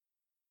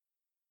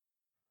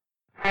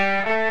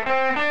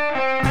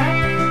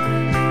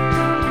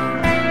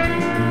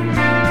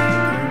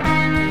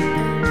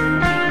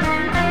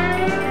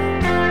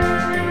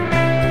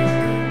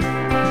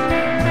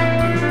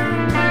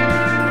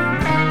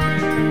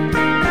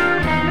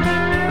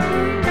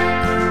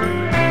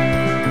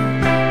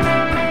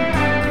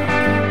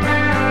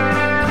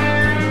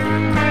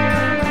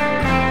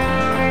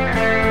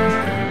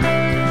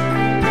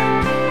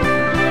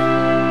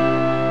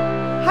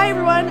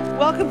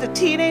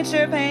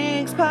Stranger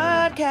Things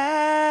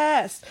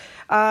podcast.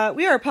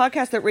 We are a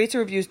podcast that rates and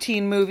reviews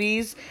teen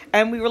movies,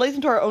 and we relate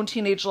them to our own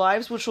teenage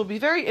lives, which will be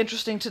very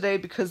interesting today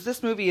because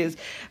this movie is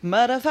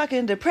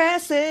motherfucking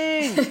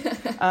depressing.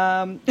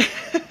 I'm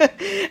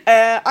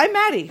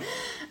Maddie.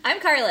 I'm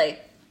Carly.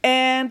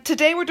 And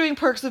today we're doing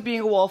Perks of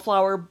Being a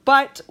Wallflower,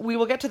 but we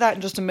will get to that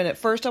in just a minute.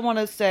 First, I want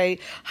to say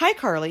hi,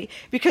 Carly,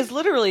 because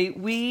literally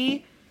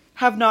we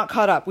have not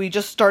caught up. We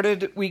just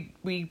started,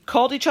 we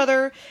called each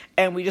other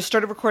and we just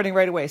started recording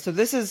right away. So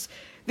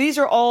these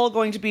are all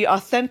going to be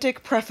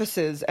authentic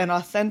prefaces and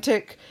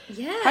authentic,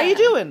 how you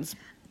doing?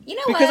 You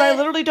know because what? I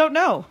literally don't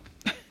know.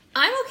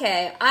 I'm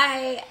okay.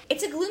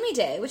 It's a gloomy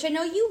day, which I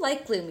know you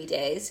like gloomy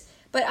days,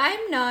 but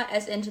I'm not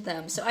as into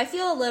them. So I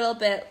feel a little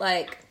bit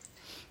like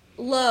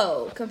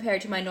low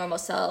compared to my normal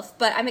self,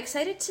 but I'm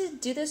excited to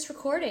do this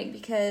recording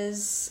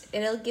because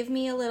it'll give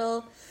me a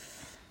little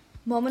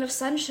moment of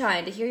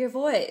sunshine to hear your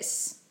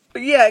voice.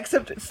 Yeah,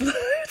 except it's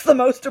the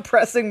most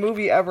depressing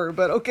movie ever,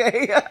 but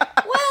okay.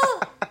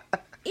 Well,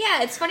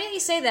 yeah, it's funny that you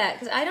say that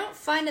because I don't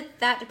find it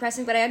that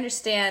depressing, but I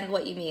understand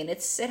what you mean.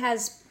 It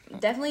has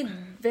definitely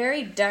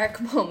very dark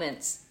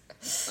moments.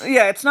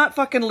 Yeah, it's not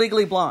fucking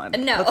Legally Blonde.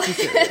 No. Let's be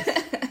serious.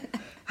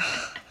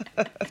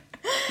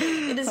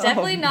 It is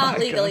definitely not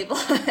Legally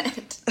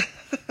Blonde.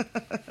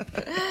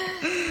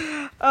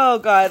 Oh,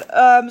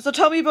 God. So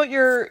tell me about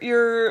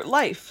your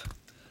life.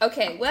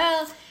 Okay,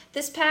 well,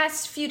 this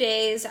past few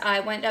days,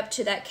 I went up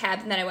to that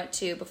cabin that I went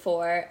to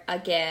before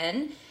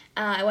again.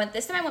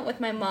 This time I went with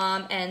my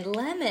mom and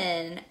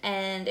Lemon,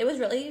 and it was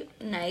really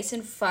nice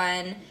and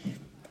fun.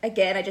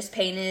 Again, I just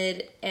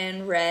painted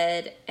and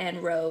read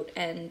and wrote,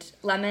 and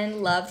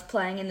Lemon loved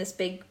playing in this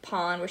big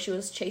pond where she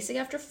was chasing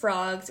after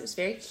frogs. It was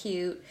very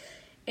cute.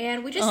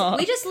 And we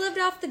just lived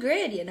off the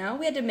grid, you know?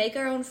 We had to make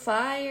our own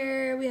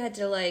fire. We had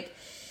to,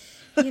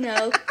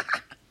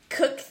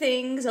 cook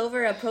things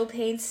over a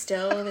propane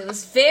stove. It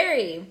was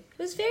very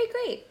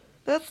great.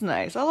 That's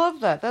nice. I love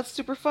that. That's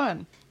super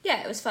fun.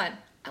 Yeah, it was fun.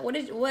 What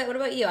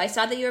about you? I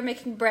saw that you were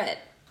making bread.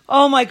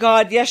 Oh my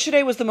God.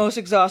 Yesterday was the most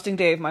exhausting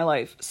day of my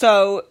life.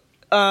 So,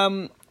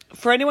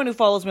 for anyone who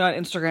follows me on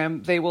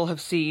Instagram, they will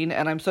have seen,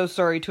 and I'm so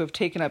sorry to have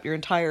taken up your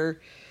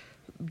entire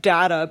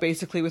data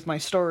basically with my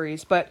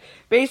stories, but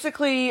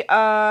basically,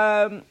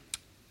 2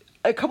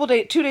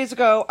 days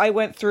ago, I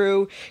went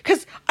through,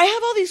 because I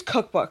have all these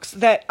cookbooks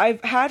that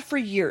I've had for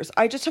years.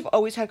 I just have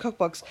always had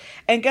cookbooks.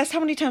 And guess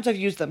how many times I've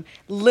used them?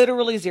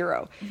 Literally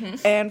 0. Mm-hmm.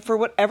 And for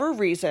whatever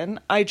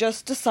reason, I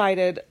just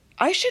decided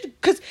I should,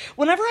 because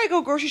whenever I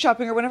go grocery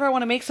shopping or whenever I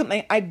want to make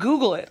something, I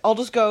Google it. I'll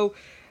just go,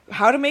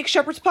 how to make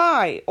shepherd's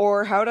pie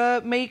or how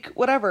to make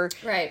whatever.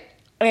 Right.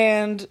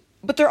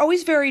 But they're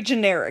always very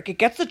generic. It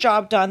gets the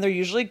job done. They're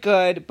usually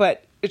good,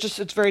 but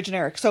it's very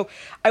generic. So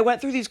I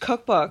went through these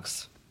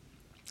cookbooks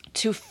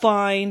to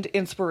find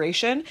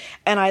inspiration,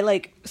 and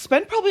I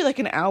spent probably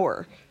an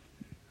hour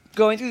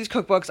going through these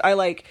cookbooks.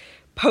 I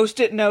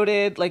post-it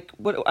noted, I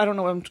don't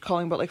know what I'm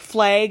calling, but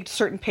flagged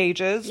certain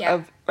pages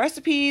of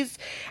recipes,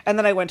 and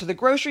then I went to the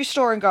grocery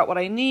store and got what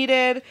I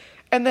needed,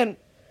 and then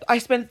I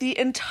spent the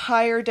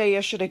entire day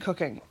yesterday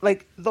cooking.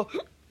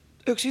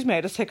 Excuse me, I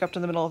just hiccuped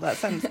in the middle of that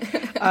sentence.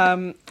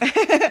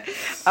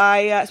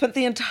 I spent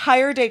the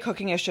entire day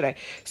cooking yesterday.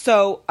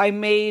 So I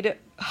made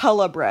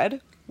challah bread,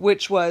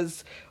 which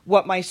was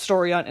what my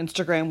story on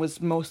Instagram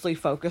was mostly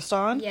focused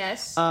on.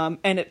 Yes. And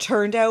it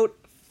turned out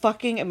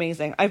fucking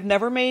amazing. I've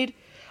made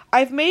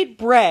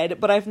bread,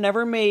 but I've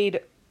never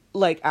made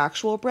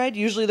actual bread.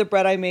 Usually the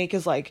bread I make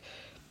is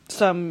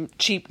some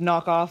cheap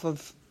knockoff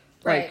of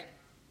right.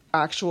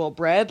 actual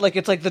bread.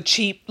 It's the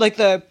cheap,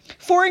 the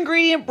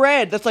 4-ingredient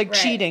bread that's right.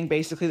 cheating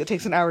basically, that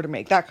takes an hour to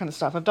make, that kind of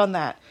stuff. I've done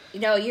that.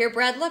 Your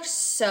bread looked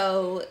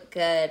so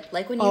good.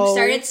 When you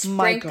started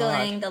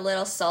sprinkling the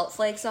little salt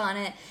flakes on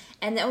it,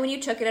 and then when you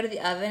took it out of the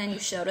oven and you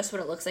showed us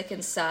what it looks like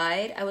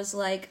inside, I was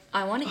like,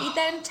 I want to eat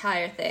that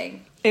entire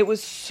thing. It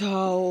was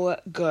so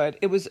good.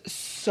 It was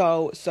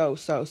so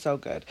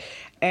good.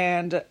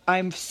 And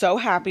I'm so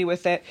happy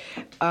with it.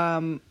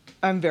 I'm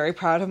very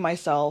proud of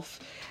myself.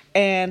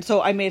 And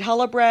so I made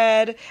challah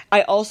bread.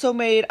 I also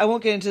made, I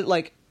won't get into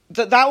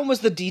that one was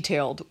the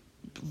detailed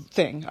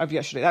thing of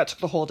yesterday. That took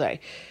the whole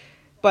day.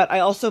 But I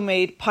also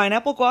made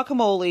pineapple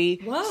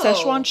guacamole, Whoa.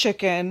 Szechuan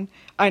chicken.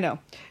 I know.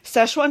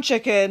 Szechuan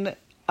chicken,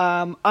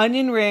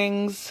 onion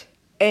rings,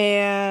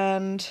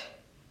 and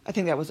I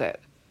think that was it.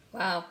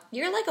 Wow.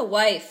 You're like a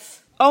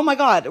wife. Oh my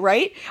God,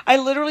 right? I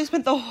literally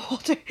spent the whole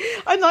day.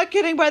 I'm not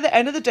kidding. By the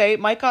end of the day,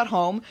 Mike got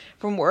home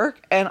from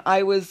work and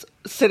I was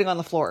sitting on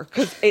the floor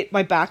because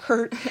my back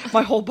hurt.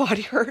 My whole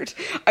body hurt.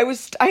 I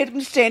had been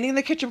standing in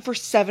the kitchen for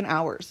 7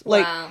 hours.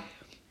 Wow.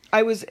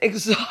 I was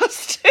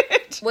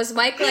exhausted. Was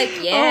Mike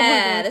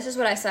yeah, this is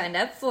what I signed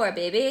up for,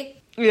 baby?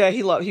 Yeah,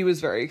 he was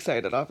very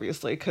excited,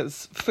 obviously,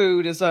 because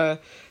food is a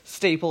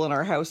staple in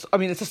our house. I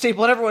mean, it's a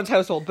staple in everyone's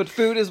household, but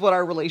food is what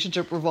our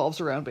relationship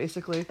revolves around,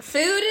 basically.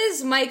 Food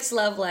is Mike's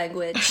love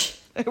language.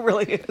 It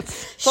really is.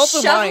 It's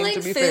also shoveling mine, to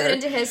be food fair.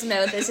 into his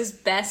mouth is his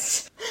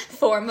best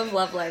form of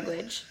love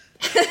language.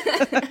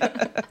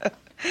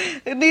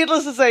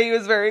 Needless to say, he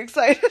was very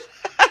excited.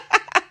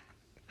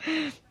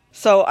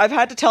 So I've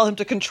had to tell him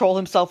to control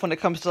himself when it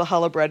comes to the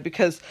challah bread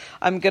because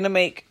I'm going to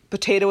make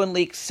potato and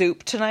leek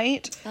soup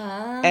tonight.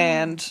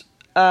 And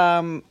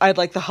I'd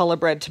like the challah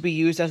bread to be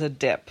used as a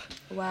dip.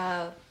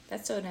 Wow,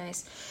 that's so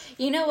nice.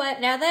 You know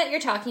what? Now that you're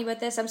talking about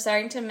this, I'm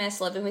starting to miss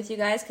living with you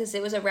guys because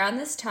it was around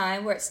this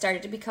time where it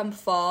started to become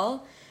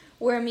fall,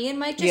 where me and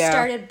Mike just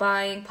started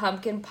buying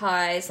pumpkin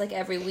pies like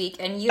every week.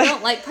 And you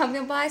don't like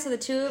pumpkin pie, so the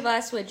two of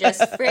us would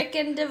just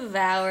freaking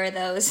devour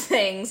those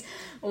things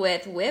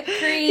with whipped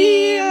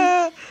cream.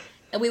 Yeah.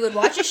 And we would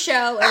watch a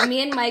show, and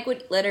me and Mike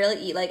would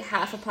literally eat like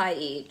half a pie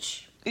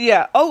each.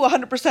 Yeah. Oh,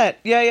 100%.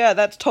 Yeah.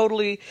 That's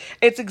totally,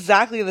 it's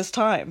exactly this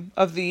time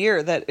of the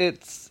year that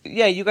it's,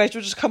 you guys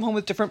would just come home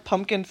with different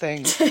pumpkin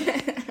things.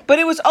 But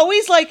it was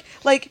always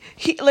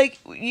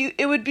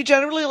it would be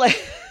generally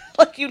like,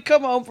 like you'd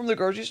come home from the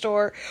grocery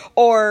store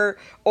or,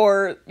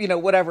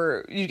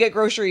 whatever, you'd get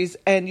groceries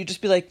and you'd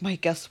just be like,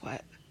 Mike, guess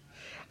what?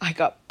 I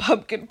got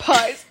pumpkin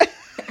pies.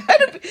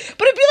 But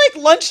it'd be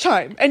like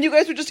lunchtime and you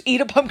guys would just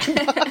eat a pumpkin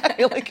pie.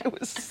 Like it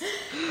was,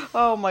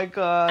 oh my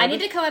God. I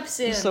need to come up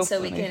soon so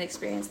we funny. can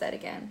experience that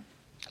again.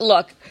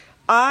 Look,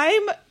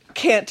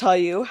 can't tell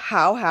you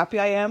how happy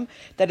I am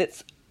that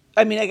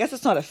I guess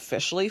it's not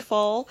officially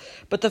fall,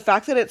 but the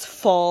fact that it's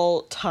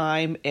fall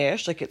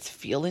time-ish, like it's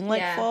feeling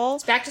like fall.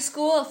 It's back to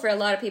school for a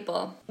lot of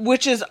people.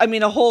 Which is,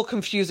 a whole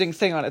confusing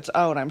thing on its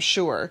own, I'm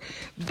sure.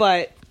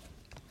 But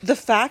the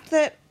fact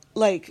that,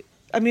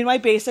 my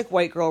basic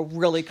white girl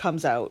really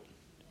comes out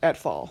at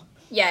fall.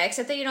 Yeah,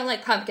 except that you don't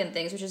like pumpkin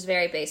things, which is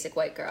very basic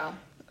white girl.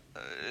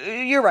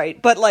 You're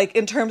right. But,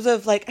 in terms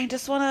of, I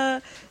just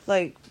want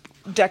to,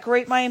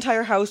 decorate my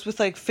entire house with,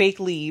 fake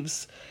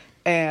leaves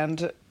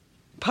and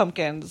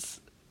pumpkins.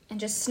 And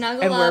just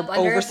snuggle and up wear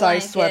under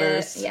oversized a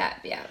blanket. sweaters.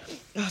 Yeah.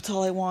 That's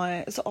all I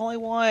want. It's all I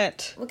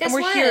want. Well, guess and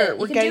we're what? here.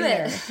 We're getting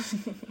there.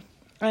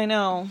 I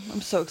know.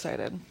 I'm so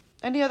excited.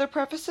 Any other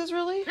prefaces,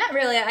 really? Not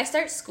really. I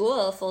start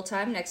school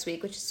full-time next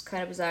week, which is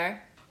kind of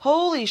bizarre.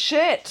 Holy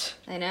shit.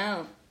 I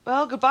know.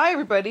 Well, goodbye,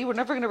 everybody. We're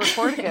never going to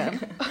record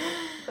again.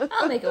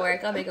 I'll make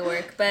it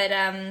work. But,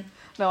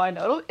 no, I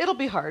know. It'll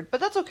be hard,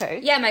 but that's okay.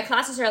 Yeah, my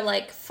classes are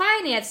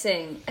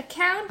financing,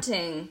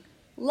 accounting,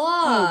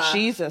 law. Oh,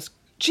 Jesus.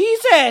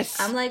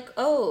 I'm like,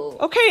 oh.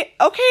 Okay,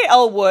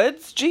 Elle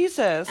Woods.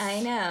 Jesus.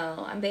 I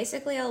know. I'm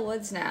basically Elle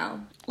Woods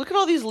now. Look at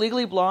all these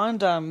Legally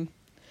Blonde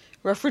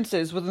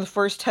references within the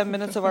first 10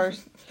 minutes of our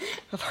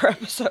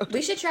episode.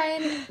 We should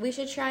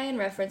try and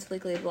reference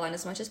Legally Blonde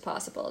as much as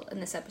possible in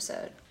this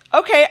episode.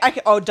 Okay,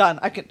 done.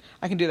 I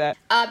can do that.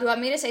 Do you want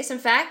me to say some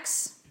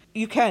facts?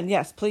 You can,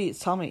 yes, please.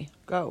 Tell me.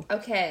 Go.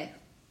 Okay.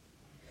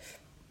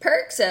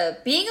 Perks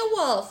of being a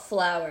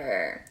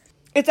wallflower.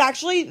 It's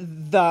actually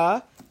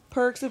the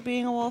perks of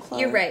being a wallflower.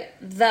 You're right.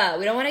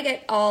 We don't want to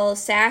get all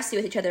sassy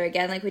with each other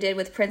again like we did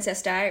with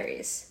Princess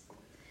Diaries.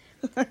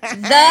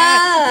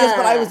 Yes,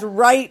 but I was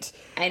right.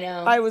 I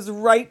know. I was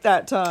right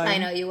that time. I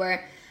know you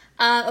were.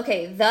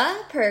 Okay, The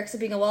Perks of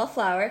Being a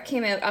Wallflower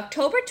came out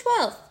October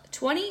 12th,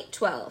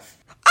 2012.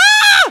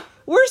 Ah!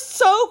 We're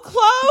so close!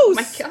 Oh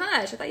my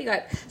gosh, I thought you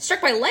got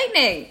struck by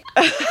lightning.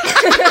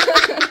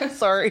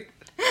 Sorry.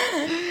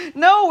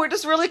 No, we're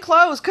just really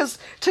close, because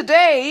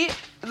today,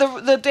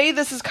 the day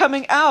this is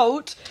coming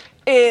out,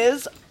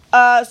 is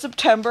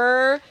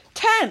September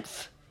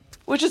 10th,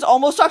 which is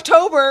almost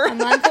October. A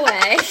month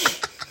away.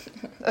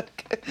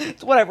 Okay.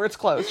 Whatever, it's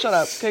close. Shut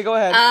up. Okay, go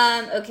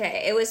ahead.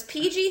 Okay, it was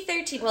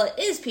PG-13. Well, it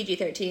is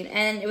PG-13,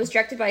 and it was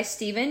directed by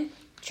Stephen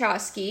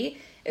Chbosky.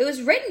 It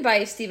was written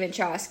by Stephen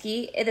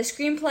Chbosky, the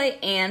screenplay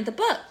and the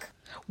book.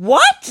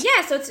 What?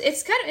 Yeah, so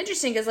it's kind of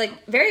interesting because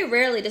very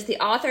rarely does the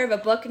author of a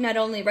book not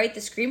only write the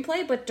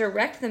screenplay but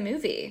direct the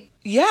movie.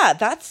 Yeah,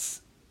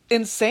 that's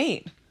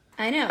insane.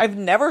 I know. I've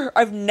never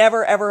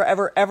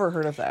ever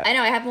heard of that. I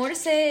know. I have more to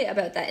say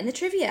about that in the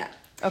trivia.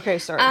 Okay,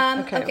 sorry.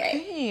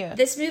 Okay.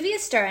 This movie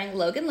is starring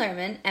Logan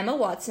Lerman, Emma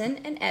Watson,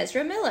 and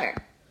Ezra Miller.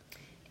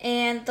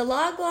 And the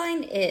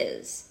logline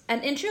is,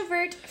 an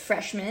introvert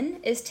freshman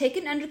is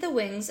taken under the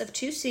wings of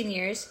two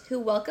seniors who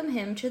welcome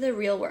him to the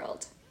real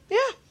world.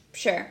 Yeah.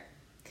 Sure.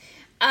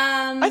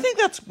 I think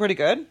that's pretty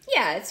good.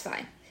 Yeah, it's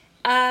fine.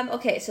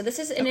 Okay, so this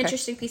is an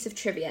interesting piece of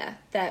trivia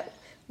that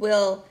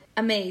will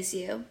amaze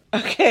you.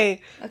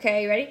 Okay.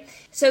 Okay, you ready?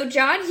 So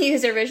John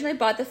Hughes originally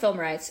bought the film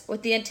rights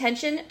with the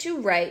intention to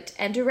write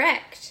and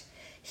direct.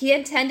 He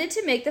intended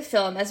to make the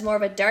film as more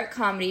of a dark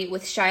comedy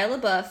with Shia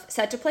LaBeouf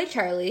set to play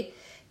Charlie,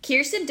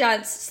 Kirsten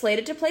Dunst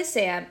slated to play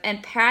Sam,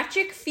 and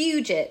Patrick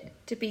Fugit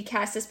to be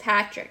cast as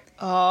Patrick.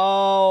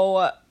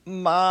 Oh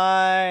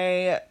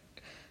my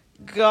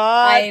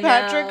God,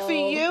 Patrick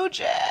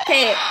Fugit.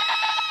 Okay.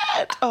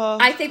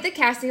 I think the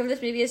casting of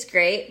this movie is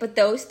great, but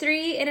those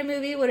three in a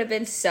movie would have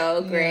been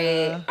so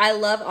great. Yeah. I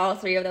love all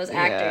three of those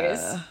actors.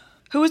 Yeah.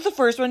 Who was the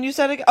first one you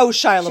said again? Oh,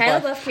 Shia LaBeouf.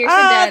 Shia LaBeouf, Kirsten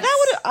Dunst.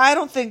 I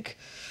don't think...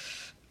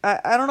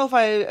 I don't know if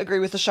I agree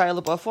with the Shia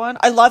LaBeouf one.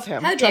 I love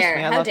him. Trust me,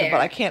 I love him, but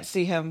I can't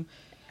see him...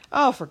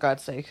 Oh, for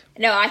God's sake.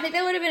 No, I think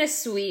that would have been a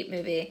sweet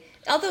movie.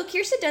 Although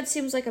Kirsten Dunst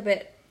seems like a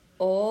bit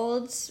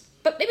old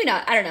But maybe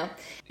not. I don't know.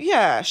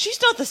 Yeah,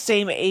 she's not the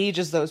same age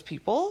as those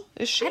people,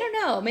 is she? I don't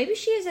know. Maybe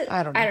she is.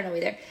 I don't know. I don't know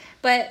either.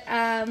 But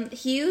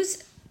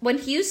when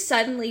Hughes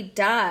suddenly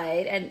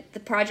died and the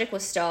project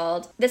was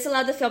stalled, this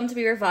allowed the film to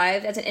be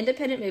revived as an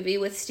independent movie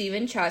with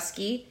Stephen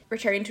Chbosky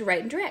returning to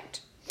write and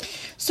direct.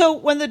 So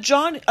when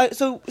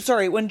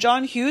when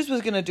John Hughes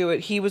was going to do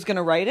it, he was going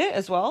to write it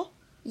as well?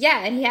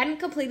 Yeah, and he hadn't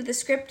completed the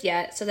script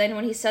yet, so then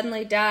when he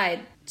suddenly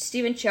died,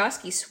 Stephen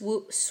Chbosky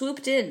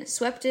swept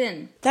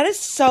in. That is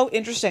so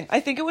interesting. I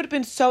think it would have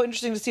been so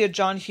interesting to see a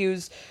John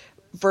Hughes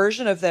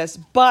version of this,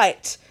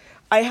 but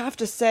I have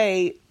to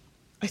say,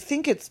 I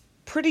think it's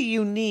pretty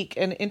unique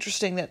and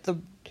interesting that the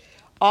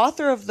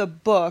author of the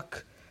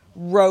book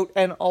wrote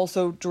and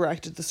also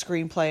directed the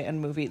screenplay and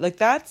movie. Like,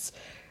 that's,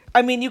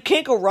 I mean, you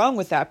can't go wrong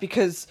with that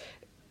because,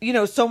 you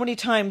know, so many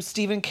times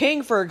Stephen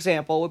King, for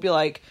example, would be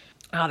like,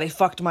 oh, they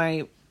fucked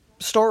my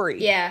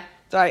story. Yeah.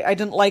 I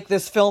didn't like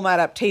this film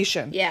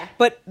adaptation. Yeah.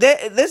 But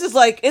this is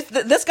like,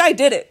 this guy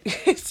did it.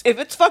 If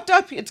it's fucked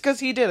up, it's because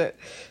he did it.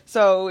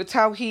 So it's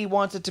how he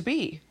wants it to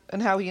be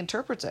and how he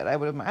interprets it, I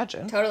would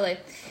imagine. Totally.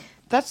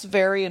 That's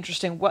very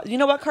interesting. You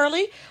know what,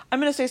 Carly? I'm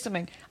going to say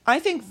something. I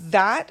think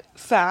that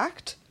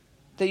fact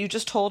that you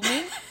just told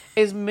me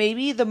is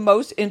maybe the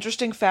most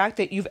interesting fact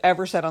that you've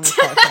ever said on this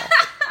podcast.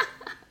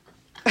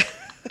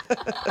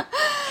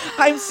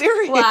 I'm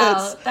serious.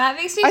 Wow, that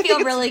makes me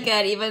feel really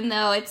good, even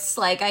though it's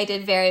like I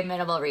did very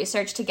minimal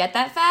research to get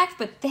that fact,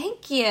 but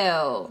thank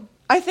you.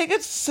 I think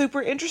it's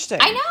super interesting.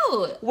 I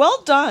know.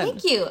 Well done.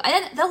 Thank you.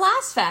 And the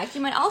last fact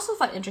you might also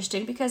find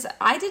interesting because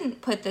I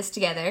didn't put this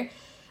together,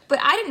 but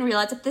I didn't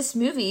realize that this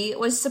movie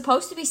was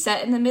supposed to be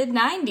set in the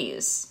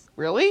mid-90s.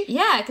 Really?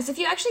 Yeah, because if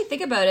you actually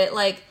think about it,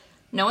 like,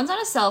 no one's on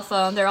a cell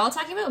phone. They're all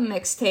talking about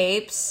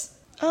mixtapes.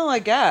 Oh, I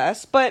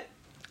guess. But,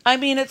 I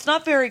mean, it's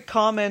not very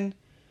common.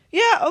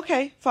 Yeah,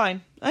 okay,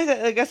 fine.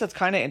 I guess that's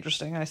kind of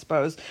interesting, I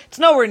suppose. It's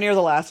nowhere near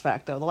the last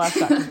fact, though. The last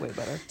fact is way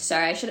better.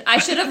 Sorry, I should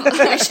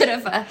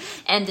have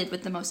ended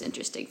with the most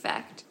interesting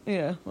fact.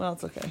 Yeah, well,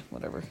 it's okay.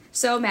 Whatever.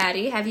 So,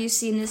 Maddie, have you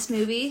seen this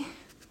movie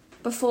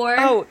before?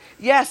 Oh,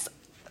 yes.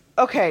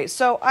 Okay,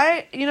 so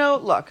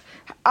look,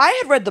 I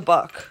had read the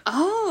book.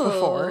 Oh,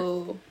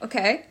 before.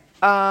 Okay.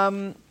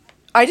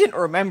 I didn't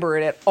remember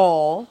it at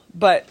all,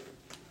 but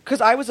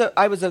because I was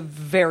a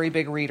very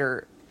big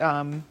reader.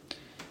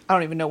 I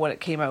don't even know when it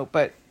came out,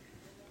 but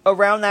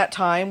around that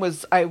time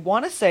was, I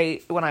want to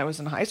say, when I was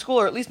in high school,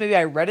 or at least maybe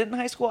I read it in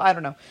high school. I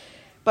don't know.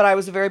 But I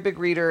was a very big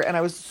reader, and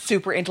I was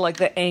super into, like,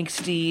 the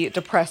angsty,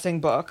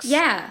 depressing books.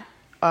 Yeah.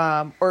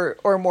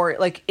 Or more,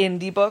 like,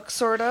 indie books,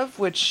 sort of,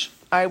 which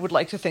I would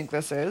like to think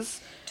this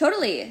is.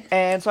 Totally.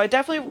 And so I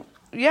definitely,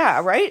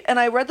 yeah, right? And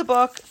I read the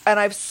book,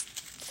 and I've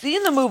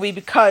seen the movie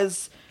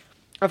because,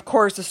 of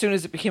course, as soon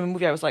as it became a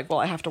movie, I was like, well,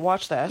 I have to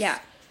watch this. Yeah.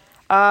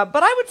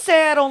 But I would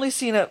say I'd only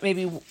seen it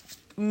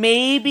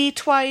maybe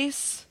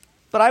twice,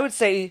 but I would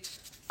say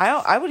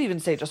I would even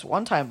say just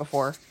one time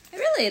before.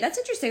 Really, that's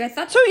interesting. I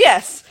thought so.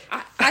 Yes,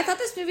 I thought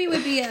this movie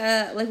would be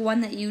like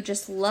one that you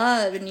just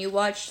loved and you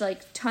watched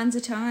like tons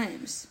of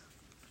times.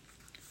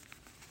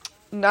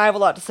 I have a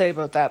lot to say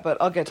about that, but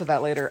I'll get to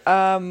that later.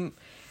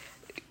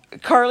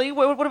 Carly,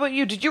 what about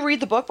you? Did you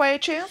read the book by a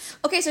chance?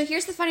 Okay, so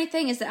here's the funny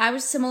thing is that I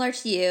was similar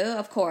to you,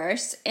 of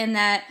course, in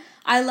that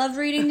I love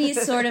reading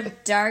these sort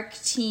of dark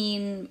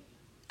teen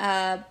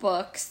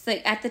books.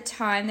 Like at the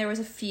time there was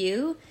a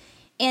few,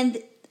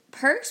 and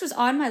Perks was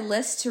on my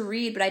list to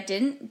read, but I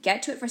didn't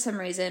get to it for some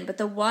reason. But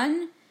the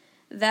one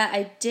that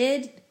I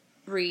did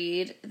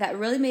read that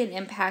really made an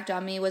impact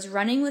on me was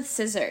Running with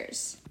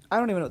Scissors. I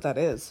don't even know what that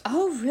is.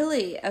 Oh,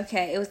 really?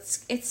 Okay.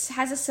 It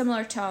has a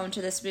similar tone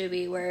to this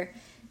movie where,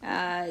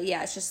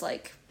 it's just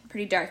like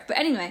pretty dark. But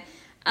anyway,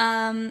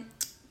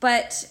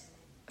 but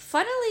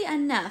funnily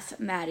enough,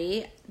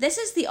 Maddie, this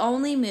is the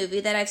only movie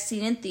that I've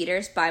seen in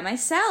theaters by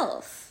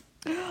myself.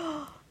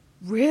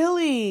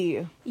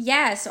 Really?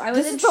 Yeah, so I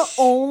was This is the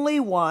only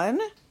one?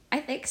 I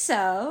think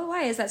so.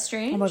 Why is that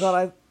strange? Oh my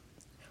god,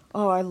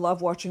 I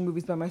love watching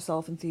movies by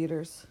myself in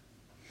theaters.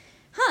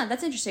 Huh,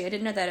 that's interesting. I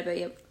didn't know that about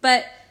you.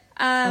 But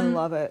I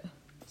love it.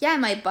 Yeah,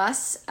 my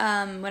bus,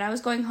 when I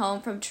was going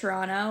home from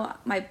Toronto,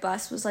 my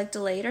bus was like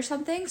delayed or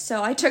something,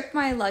 so I took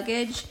my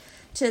luggage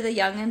to the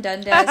Yonge and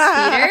Dundas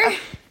theater.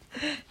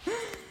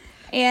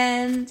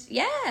 And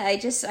yeah,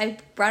 I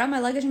brought all my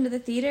luggage into the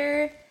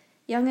theater,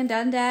 Yonge and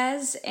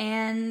Dundas,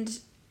 and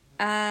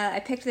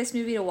I picked this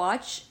movie to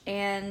watch,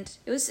 and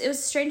it was a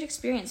strange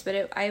experience,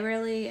 but I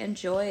really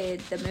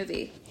enjoyed the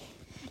movie.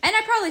 And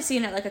I've probably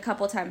seen it like a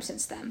couple times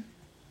since then.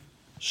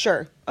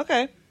 Sure.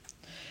 Okay.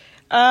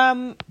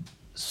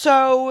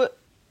 So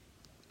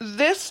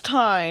this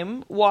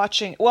time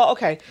watching, well,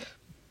 okay.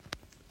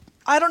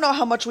 I don't know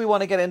how much we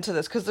want to get into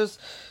this because there's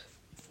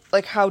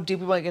like how deep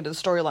we want to get into the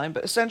storyline,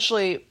 but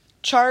essentially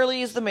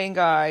Charlie is the main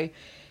guy.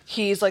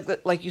 He's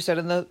like you said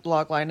in the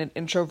logline, an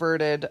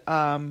introverted.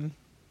 I'm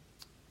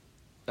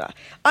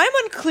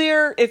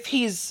unclear if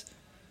he's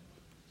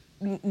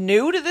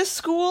new to this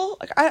school.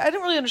 Like I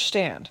didn't really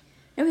understand.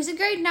 No, he's in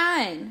grade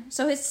 9,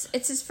 so it's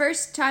his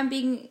first time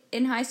being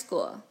in high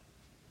school.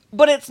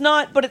 But it's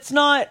not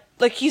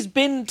like, he's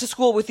been to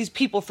school with these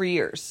people for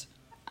years.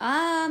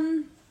 I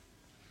mean,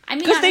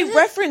 because they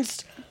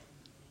referenced,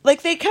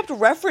 like, they kept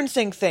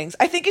referencing things.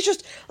 I think it's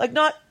just, like,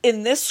 not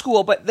in this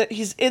school, but that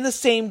he's in the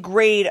same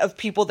grade of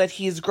people that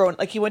he's grown.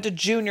 Like, he went to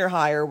junior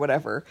high or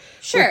whatever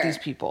with these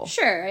people.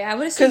 Sure, yeah, I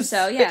would assume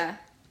so, yeah.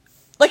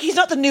 Like, he's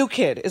not the new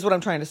kid, is what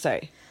I'm trying to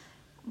say.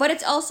 But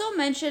it's also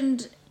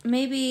mentioned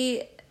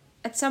maybe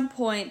at some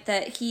point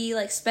that he,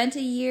 like, spent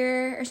a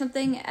year or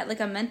something at, like,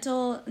 a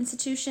mental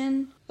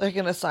institution. Like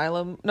an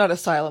asylum? Not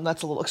asylum,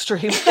 that's a little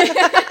extreme.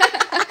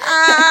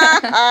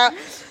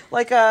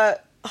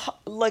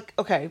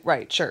 Okay,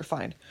 right, sure,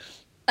 fine.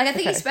 Like, I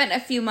think he spent a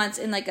few months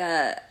in, like,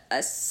 a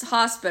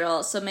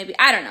hospital, so maybe,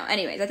 I don't know.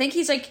 Anyways, I think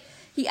he's, like,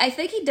 I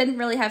think he didn't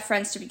really have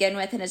friends to begin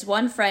with, and his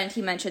one friend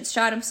he mentioned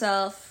shot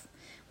himself.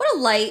 What a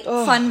light,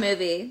 fun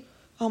movie.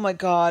 Oh my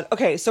god.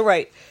 Okay, so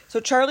right. So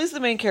Charlie's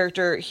the main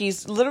character.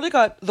 He's literally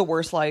got the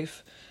worst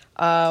life.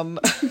 Well,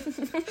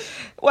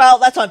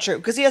 that's not true,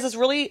 because he has this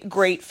really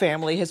great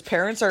family. His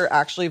parents are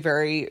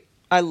actually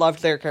I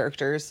loved their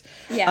characters.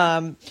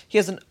 Yeah. He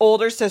has an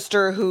older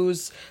sister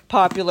who's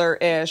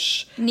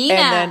popular-ish. Nina.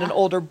 And then an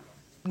older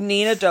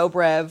Nina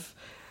Dobrev,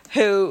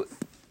 who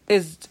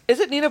is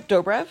it Nina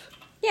Dobrev?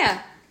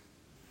 Yeah.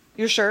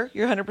 You're sure?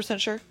 You're 100%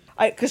 sure?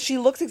 Because she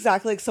looks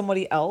exactly like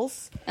somebody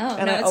else. Oh,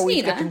 and no, I it's always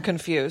Nina. get them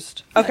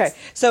confused. Okay,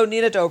 so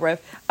Nina Dobrev,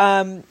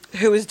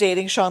 who is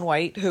dating Shaun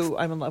White, who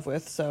I'm in love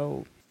with,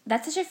 so...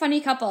 That's such a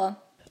funny couple.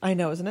 I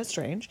know, isn't it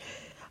strange?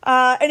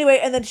 Anyway,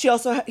 and then he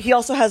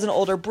also has an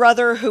older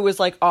brother who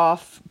is, like,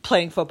 off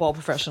playing football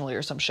professionally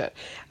or some shit.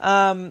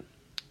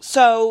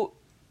 So,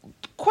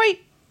 quite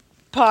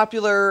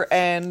popular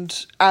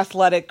and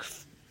athletic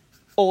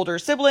older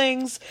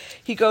siblings.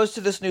 He goes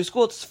to this new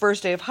school. It's his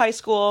first day of high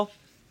school.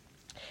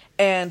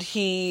 And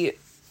he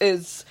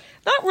is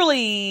not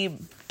really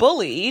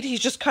bullied. He's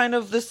just kind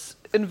of this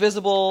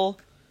invisible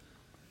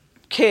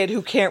kid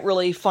who can't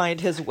really find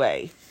his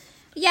way.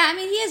 Yeah, I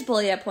mean, he is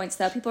bullied at points,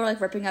 though. People are,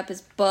 like, ripping up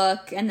his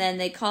book, and then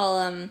they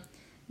call him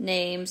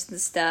names and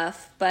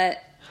stuff, but...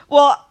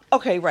 Well,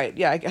 okay, right.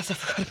 Yeah, I guess I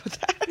forgot about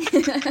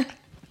that.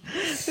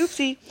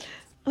 Oopsie.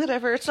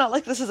 Whatever. It's not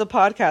like this is a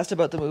podcast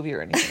about the movie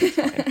or anything. It's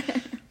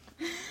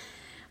fine.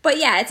 But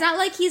yeah, it's not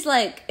like he's,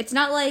 like... It's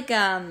not like,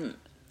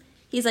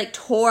 he's, like,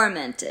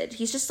 tormented.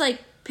 He's just,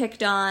 like,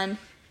 picked on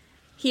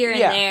here and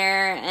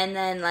there, and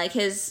then, like,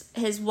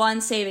 his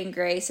one saving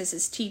grace is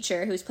his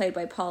teacher, who's played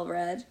by Paul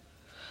Rudd.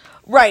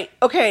 Right.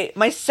 Okay.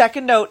 My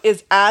second note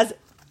is as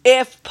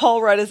if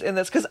Paul Rudd is in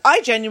this, because I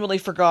genuinely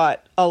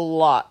forgot a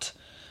lot.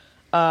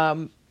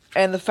 And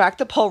the fact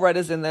that Paul Rudd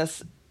is in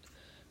this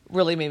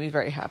really made me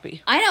very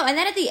happy. I know. And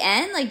then at the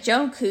end, like,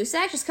 Joan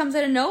Cusack just comes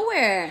out of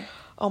nowhere.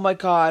 Oh my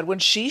god. When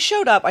she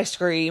showed up, I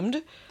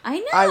screamed. I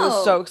know. I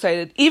was so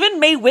excited.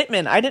 Even Mae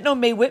Whitman. I didn't know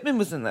Mae Whitman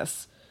was in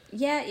this.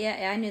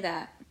 Yeah, I knew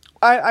that.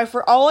 I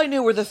for all I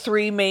knew were the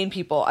three main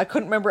people. I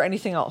couldn't remember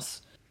anything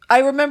else. I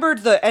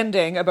remembered the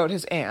ending about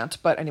his aunt,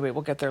 but anyway,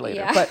 we'll get there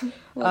later. Yeah, but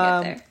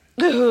we'll get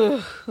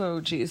there.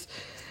 Oh, jeez.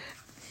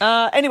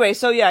 Anyway,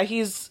 so yeah,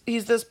 he's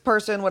this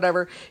person,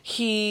 whatever.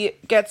 He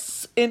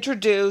gets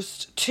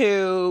introduced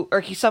to,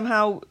 or he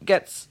somehow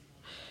gets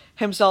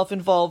himself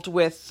involved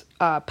with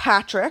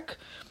Patrick,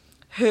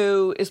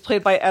 who is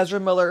played by Ezra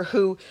Miller,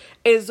 who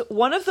is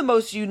one of the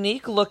most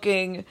unique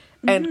looking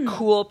and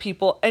cool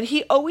people. And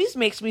he always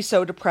makes me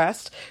so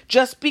depressed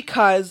just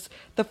because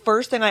the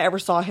first thing I ever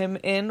saw him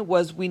in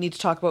was We Need to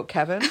Talk About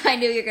Kevin. I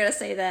knew you were going to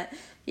say that.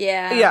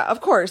 Yeah. Yeah,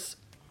 of course.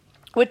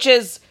 Which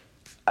is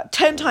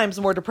 10 times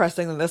more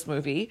depressing than this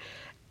movie.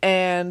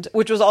 And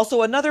which was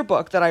also another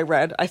book that I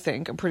read, I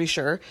think, I'm pretty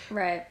sure.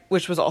 Right.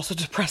 Which was also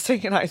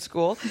depressing in high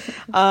school.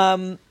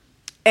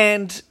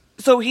 And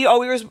so he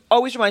always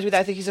reminds me that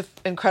I think he's an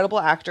incredible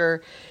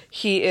actor.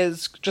 He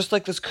is just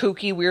like this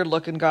kooky, weird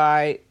looking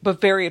guy, but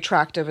very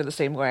attractive in the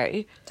same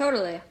way.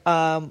 Totally.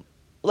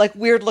 Like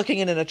weird looking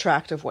in an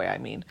attractive way, I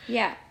mean.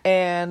 Yeah.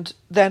 And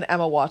then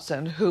Emma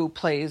Watson, who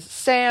plays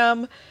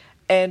Sam,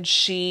 and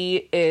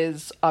she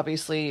is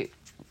obviously,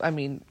 I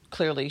mean,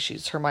 clearly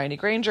she's Hermione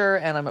Granger,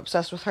 and I'm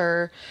obsessed with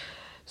her.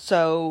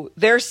 So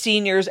they're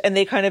seniors, and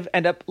they kind of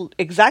end up,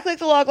 exactly like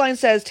the logline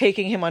says,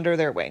 taking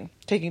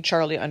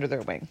Charlie under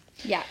their wing.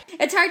 Yeah.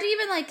 It's hard to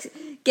even,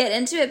 like, get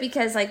into it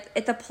because,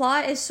 like, the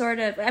plot is sort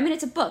of, I mean,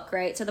 it's a book,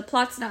 right? So the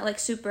plot's not, like,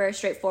 super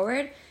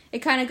straightforward. It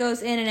kind of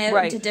goes in and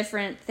out into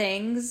different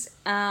things.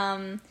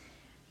 But,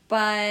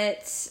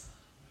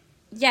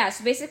 yeah,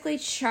 so basically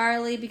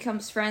Charlie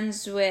becomes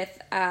friends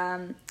with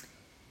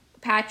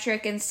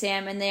Patrick and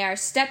Sam, and they are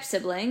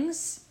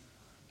step-siblings.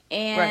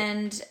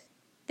 And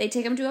they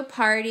take him to a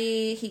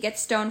party. He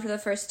gets stoned for the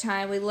first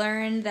time. We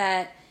learn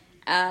that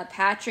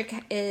Patrick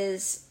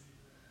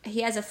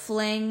he has a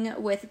fling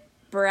with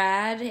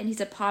Brad, and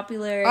he's a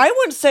popular... I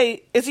wouldn't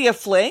say, is he a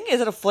fling?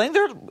 Is it a fling?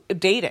 They're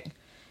dating.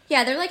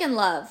 Yeah, they're, like, in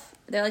love.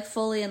 They're, like,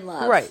 fully in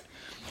love. Right.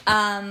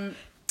 And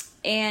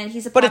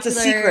he's a popular... But it's a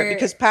secret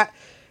because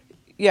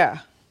Yeah.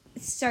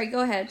 Sorry, go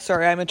ahead.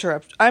 Sorry, I'm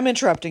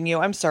interrupting you.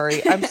 I'm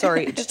sorry.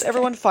 Just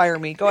everyone fire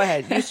me. Go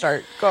ahead. You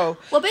start. Go.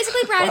 Well,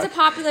 basically, Brad is a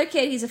popular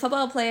kid. He's a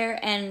football player,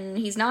 and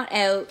he's not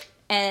out.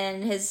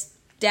 And his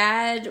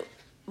dad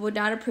would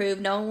not approve.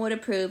 No one would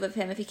approve of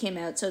him if he came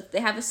out. So they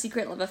have a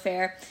secret love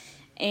affair.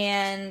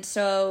 And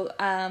so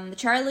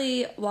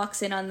Charlie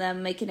walks in on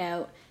them making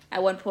out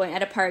at one point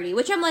at a party,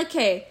 which I'm like,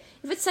 hey,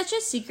 if it's such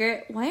a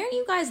secret, why aren't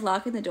you guys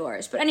locking the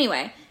doors? But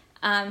anyway,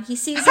 he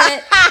sees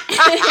it.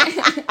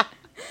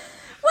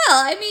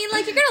 Well, I mean,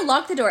 like, you're going to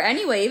lock the door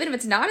anyway, even if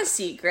it's not a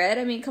secret.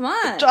 I mean, come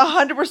on.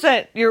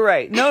 100%. You're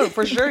right. No,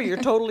 for sure. You're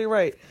totally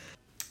right.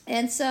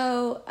 And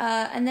so,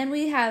 and then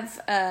we have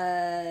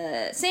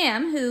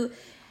Sam, who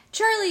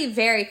Charlie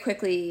very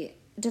quickly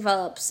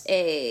develops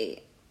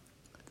a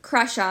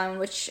crush on,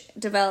 which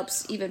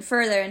develops even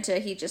further into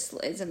he just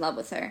is in love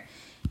with her.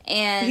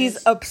 And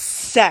he's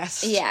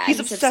obsessed. Yeah, he's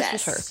obsessed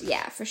with her.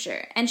 Yeah, for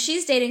sure. And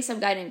she's dating some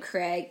guy named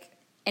Craig,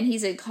 and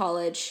he's in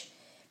college.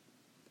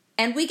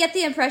 And we get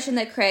the impression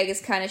that Craig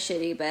is kind of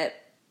shitty, but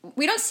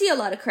we don't see a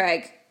lot of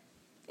Craig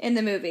in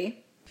the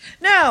movie.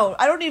 No,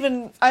 I don't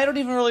even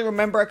really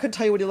remember. I couldn't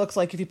tell you what he looks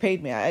like if you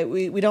paid me.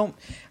 We don't.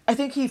 I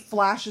think he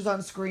flashes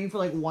on screen for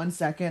like 1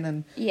 second,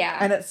 and yeah.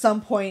 And at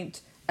some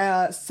point,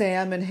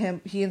 Sam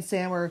and he and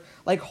Sam are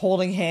like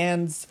holding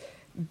hands,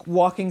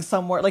 walking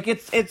somewhere. Like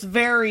it's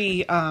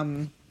very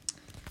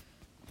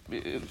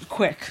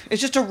quick.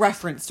 It's just a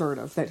reference, sort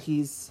of, that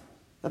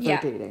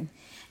they're dating.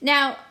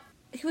 Now,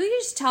 can we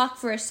just talk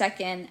for a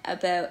second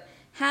about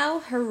how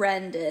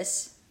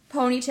horrendous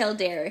Ponytail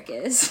Derek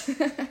is?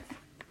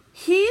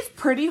 He's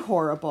pretty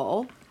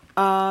horrible.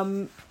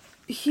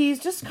 He's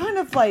just kind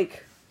of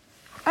like,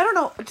 I don't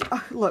know.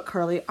 Look,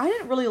 Carly, I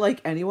didn't really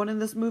like anyone in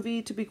this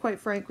movie, to be quite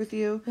frank with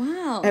you.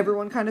 Wow.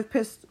 Everyone kind of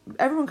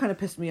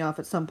pissed me off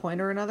at some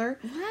point or another.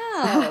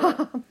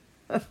 Wow.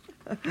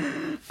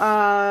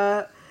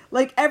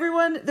 Like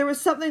everyone, there was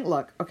something.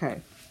 Look,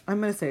 okay, I'm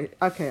gonna say,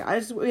 okay,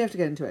 we have to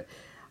get into it.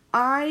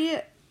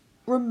 I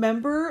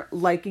remember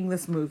liking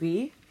this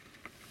movie.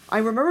 I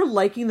remember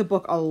liking the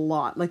book a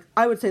lot. Like,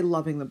 I would say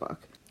loving the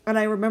book. And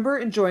I remember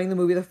enjoying the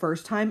movie the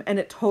first time, and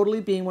it totally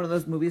being one of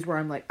those movies where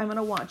I'm like, I'm going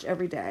to watch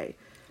every day.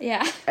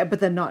 Yeah. But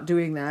then not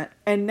doing that.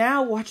 And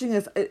now watching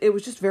this, it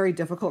was just very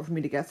difficult for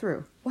me to get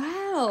through.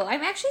 Wow.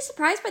 I'm actually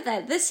surprised by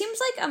that. This seems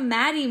like a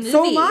Maddie movie.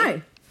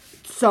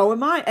 So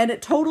am I. And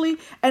it totally,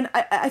 and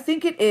I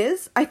think it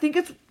is. I think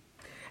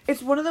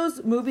it's one of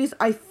those movies,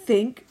 I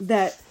think,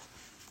 that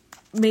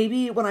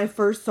maybe when I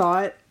first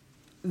saw it,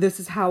 this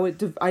is how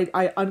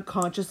I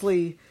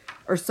unconsciously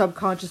or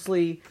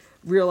subconsciously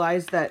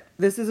realized that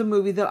this is a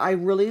movie that I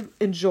really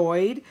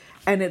enjoyed,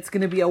 and it's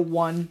going to be a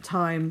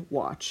one-time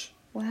watch.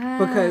 Wow.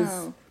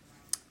 Because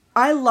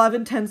I love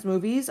intense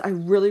movies. I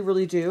really,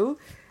 really do.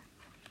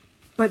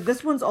 But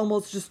this one's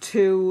almost just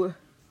too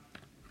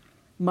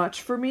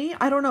much for me.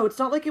 I don't know. It's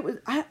not like it was...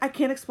 I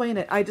can't explain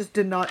it. I just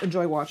did not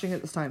enjoy watching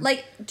it this time.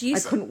 Like, I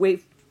couldn't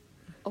wait.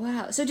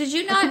 Wow. So did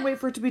you not... I couldn't wait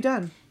for it to be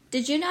done.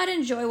 Did you not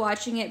enjoy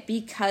watching it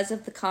because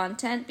of the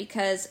content?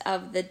 Because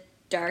of the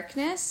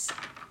darkness?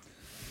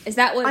 Is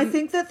that what... I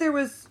think that there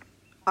was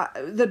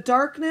the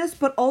darkness,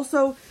 but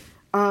also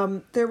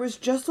there was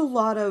just a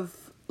lot of...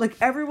 Like,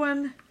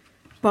 everyone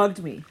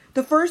bugged me.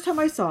 The first time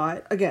I saw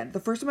it,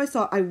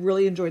 I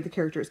really enjoyed the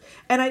characters.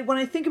 And when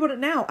I think about it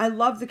now, I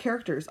love the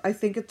characters. I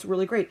think it's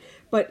really great.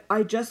 But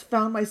I just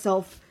found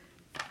myself,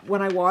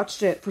 when I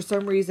watched it, for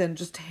some reason,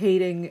 just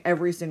hating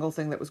every single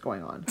thing that was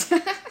going on.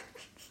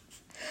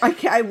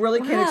 I really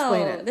can't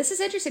explain it. This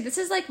is interesting. This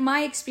is like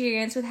my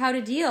experience with How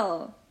to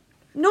Deal.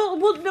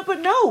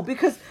 No,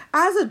 because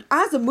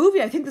as a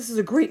movie, I think this is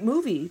a great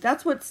movie.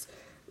 That's what's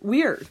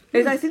weird.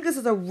 Is I think this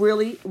is a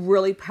really,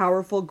 really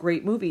powerful,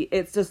 great movie.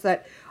 It's just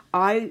that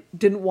I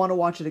didn't want to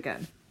watch it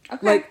again.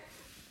 Okay. Like,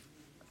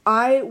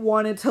 I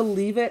wanted to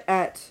leave it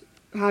at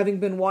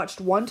having been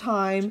watched one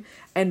time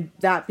and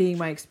that being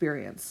my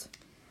experience.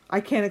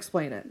 I can't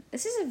explain it.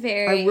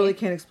 I really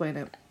can't explain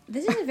it.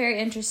 This is a very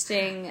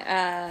interesting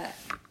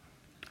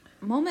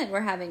moment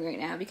we're having right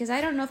now, because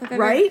I don't know if I've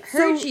ever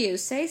heard you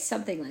say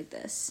something like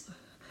this.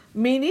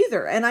 Me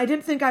neither. And I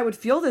didn't think I would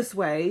feel this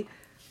way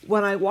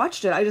when I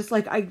watched it.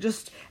 I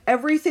just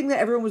everything that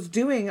everyone was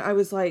doing, I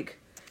was like,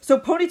 so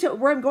Ponytail,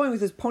 where I'm going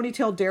with this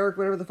Ponytail Derek,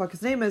 whatever the fuck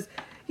his name is,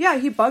 yeah,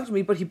 he bugged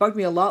me, but he bugged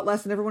me a lot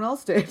less than everyone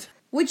else did.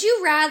 Would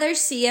you rather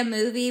see a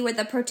movie where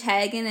the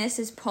protagonist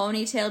is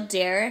Ponytail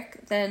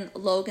Derek than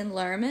Logan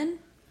Lerman?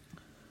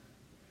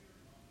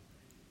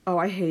 Oh,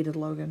 I hated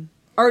Logan.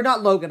 Or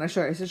not Logan, I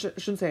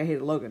shouldn't say I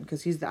hated Logan,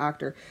 because he's the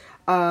actor.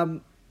 I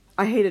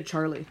hated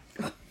Charlie.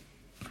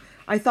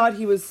 I thought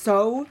he was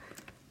so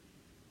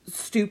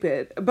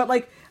stupid. But,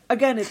 like,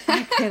 again, you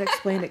can't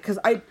explain it, because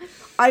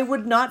I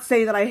would not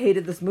say that I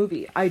hated this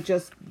movie. I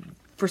just,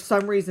 for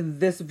some reason,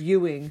 this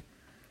viewing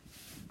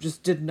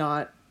just did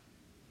not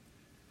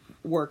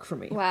work for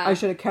me. Wow. I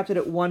should have kept it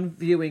at one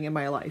viewing in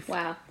my life.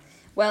 Wow.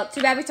 Well,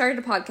 too bad we started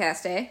a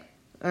podcast, eh?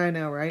 I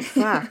know, right?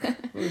 Fuck.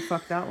 We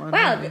fucked that one.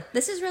 Wow,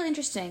 this is really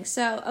interesting.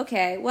 So,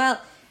 okay,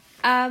 well,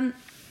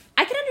 I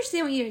I can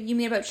understand what you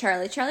mean about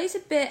Charlie. Charlie's a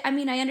bit, I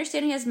mean, I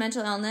understand he has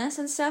mental illness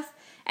and stuff,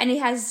 and he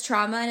has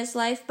trauma in his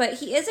life, but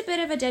he is a bit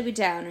of a Debbie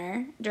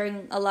Downer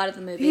during a lot of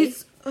the movie.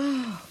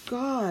 Oh,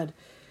 God.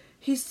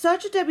 He's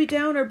such a Debbie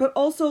Downer, but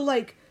also,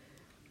 like,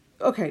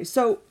 okay,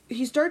 so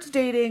he starts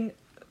dating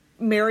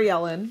Mary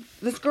Ellen,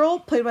 this girl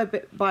played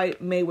by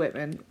Mae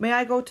Whitman. May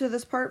I go to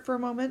this part for a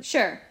moment?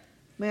 Sure.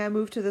 May I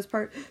move to this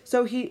part?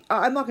 So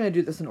I'm not going to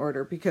do this in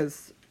order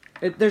because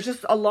there's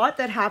just a lot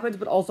that happens,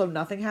 but also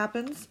nothing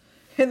happens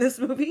in this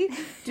movie.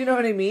 Do you know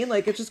what I mean?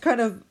 Like, it's just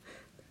kind of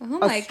oh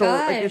my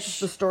gosh. Like, it's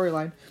just a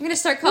storyline. I'm going to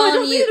start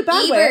calling you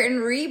Ebert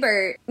and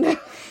Rebert.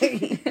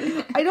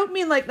 I don't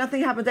mean, like,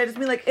 nothing happens. I just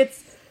mean, like,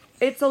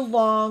 it's a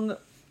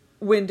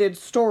long-winded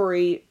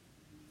story,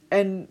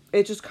 and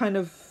it just kind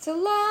of it's a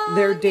long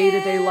their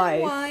day-to-day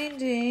life.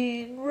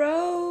 Winding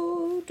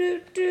road.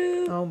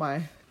 Oh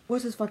my.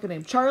 What's his fucking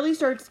name? Charlie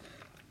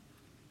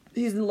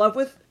he's in love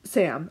with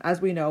Sam,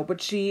 as we know,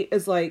 but she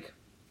is like,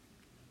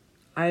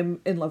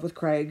 I'm in love with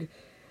Craig.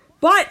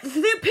 But the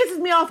thing that pisses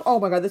me off, oh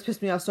my God, this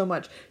pissed me off so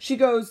much. She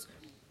goes,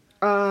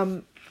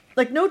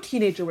 like, no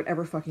teenager would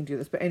ever fucking do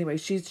this, but anyway,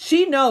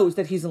 she knows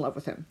that he's in love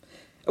with him.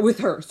 With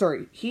her,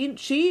 sorry.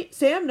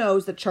 Sam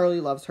knows that Charlie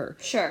loves her.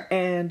 Sure.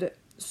 And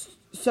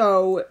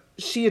so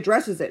she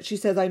addresses it. She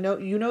says,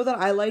 you know that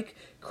I like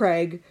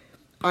Craig.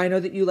 I know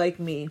that you like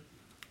me.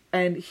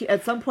 And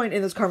at some point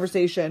in this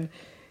conversation,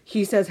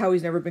 he says how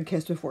he's never been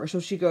kissed before. So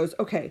she goes,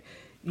 okay,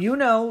 you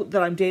know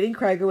that I'm dating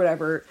Craig or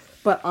whatever,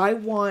 but I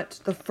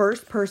want the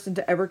first person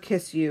to ever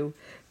kiss you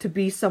to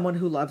be someone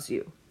who loves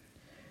you.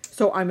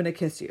 So I'm going to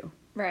kiss you.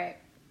 Right.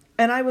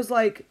 And I was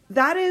like,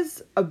 that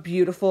is a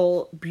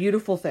beautiful,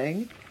 beautiful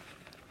thing.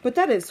 But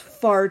that is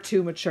far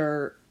too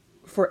mature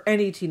for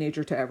any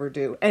teenager to ever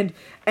do. And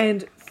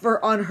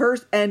for on her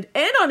end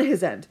and on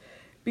his end.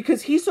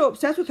 Because he's so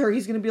obsessed with her,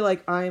 he's going to be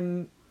like,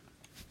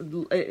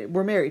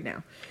 we're married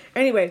now.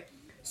 Anyway,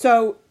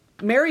 so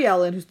Mary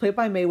Ellen, who's played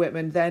by Mae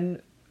Whitman,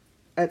 then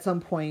at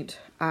some point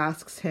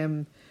asks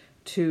him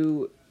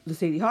to the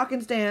Sadie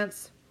Hawkins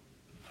dance.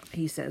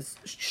 He says,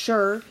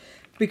 sure,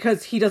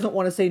 because he doesn't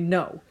want to say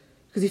no.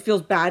 Because he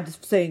feels bad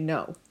saying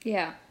no.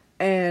 Yeah.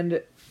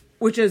 And,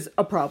 which is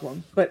a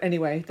problem. But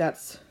anyway,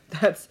 that's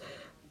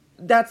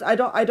I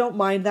don't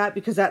mind that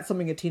because that's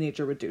something a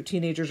teenager would do.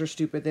 Teenagers are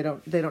stupid. They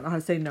don't know how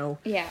to say no.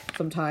 Yeah.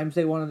 Sometimes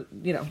they want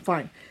to,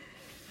 fine.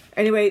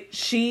 Anyway,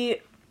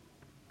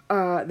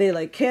 they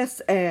like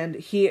kiss, and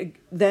he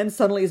then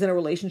suddenly is in a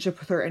relationship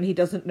with her, and he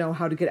doesn't know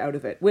how to get out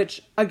of it.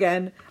 Which,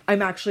 again,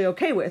 I'm actually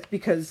okay with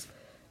because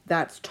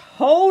that's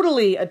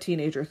totally a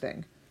teenager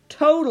thing.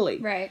 Totally.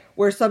 Right.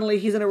 Where suddenly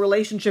he's in a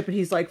relationship and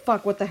he's like,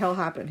 fuck, what the hell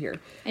happened here?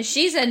 And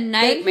she's a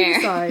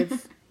nightmare. Then he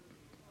decides,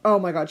 oh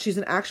my God, she's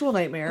an actual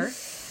nightmare.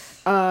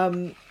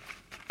 And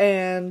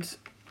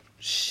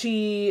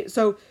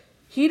so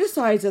he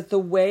decides that the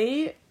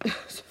way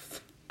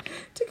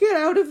to get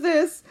out of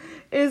this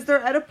is they're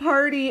at a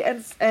party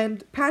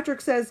and Patrick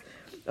says,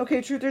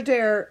 okay, truth or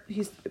dare.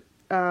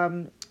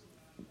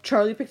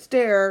 Charlie picks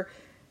dare,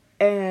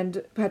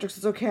 and Patrick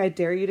says, okay, I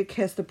dare you to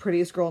kiss the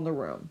prettiest girl in the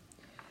room.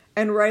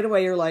 And right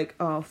away you're like,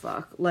 oh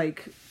fuck.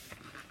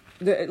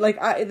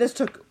 This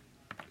took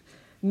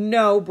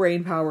no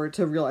brain power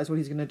to realize what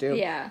he's gonna do.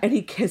 Yeah. And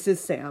he kisses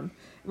Sam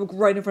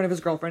right in front of his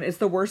girlfriend. It's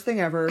the worst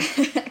thing ever.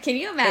 Can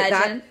you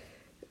imagine?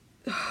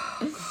 Oh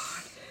God,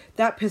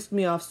 that pissed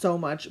me off so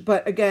much.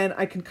 But again,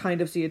 I can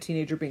kind of see a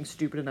teenager being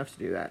stupid enough to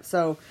do that.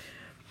 So,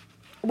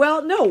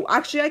 well, no,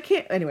 actually I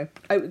can't. Anyway,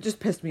 it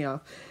just pissed me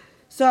off.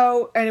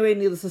 So anyway,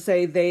 needless to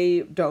say, they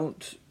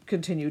don't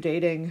continue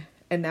dating.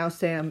 And now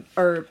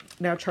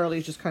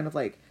Charlie's just kind of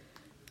like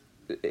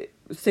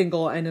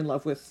single and in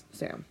love with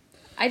Sam.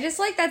 I just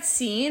like that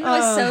scene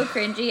was so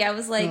cringy. I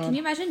was like, can you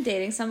imagine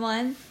dating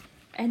someone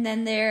and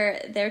then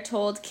they're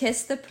told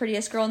kiss the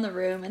prettiest girl in the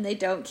room and they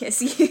don't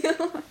kiss you?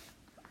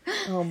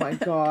 Oh my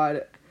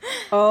God.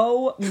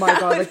 Oh my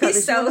God. That would be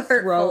so hurtful.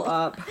 Throw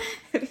up.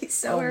 It'd be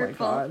so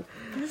hurtful. Oh my God.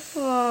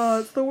 Oh,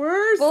 it's the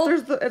worst. Well,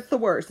 it's the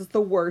worst. It's the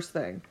worst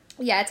thing.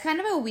 Yeah, it's kind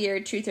of a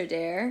weird truth or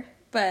dare,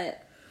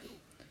 but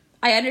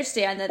I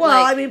understand that.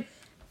 Well, I mean,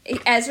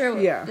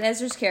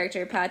 Ezra's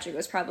character Patrick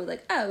was probably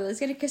like, oh, he's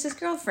gonna kiss his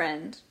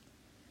girlfriend.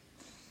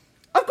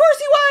 Of course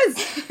he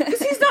was, because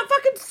he's not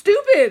fucking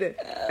stupid.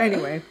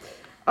 Anyway,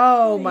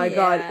 oh my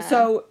God.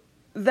 So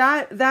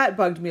that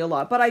bugged me a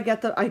lot, but I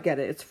get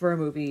it. It's for a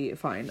movie.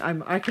 Fine,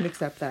 I can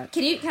accept that.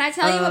 Can I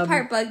tell you what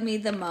part bugged me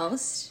the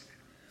most?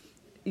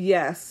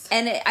 Yes.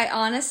 And I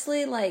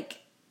honestly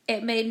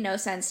it made no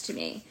sense to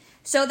me.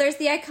 So there's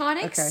the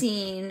iconic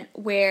scene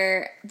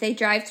where they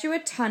drive through a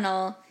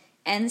tunnel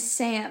and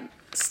Sam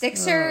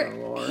sticks her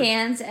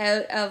hands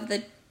out of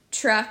the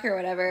truck or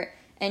whatever,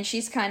 and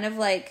she's kind of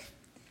like,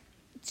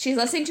 she's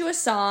listening to a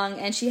song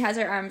and she has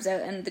her arms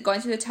out and going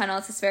through the tunnel.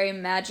 It's this very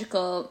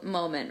magical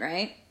moment,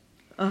 right?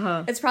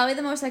 Uh-huh. It's probably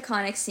the most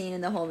iconic scene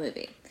in the whole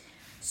movie.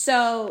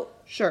 So,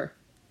 sure.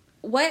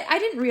 What I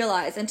didn't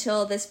realize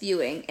until this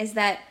viewing is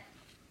that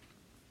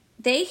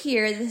they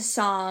hear the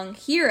song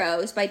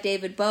Heroes by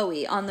David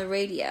Bowie on the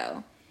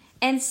radio.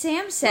 And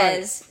Sam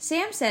says,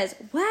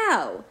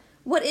 wow,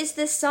 what is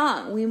this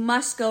song? We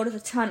must go to the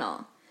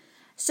tunnel.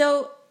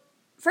 So,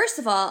 first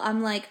of all,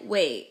 I'm like,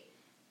 wait,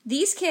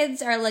 these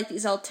kids are like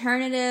these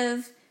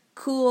alternative,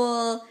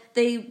 cool,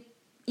 they,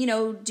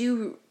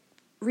 do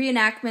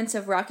reenactments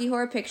of Rocky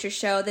Horror Picture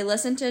Show. They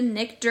listen to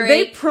Nick Drake.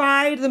 They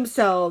pride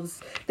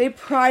themselves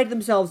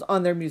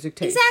on their music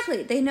taste.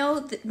 Exactly. They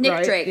know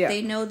Nick Drake. Yeah.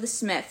 They know the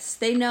Smiths.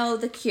 They know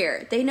The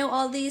Cure. They know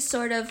all these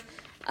sort of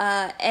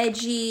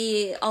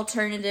edgy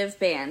alternative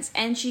bands.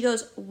 And she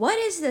goes, what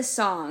is this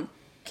song?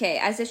 Okay,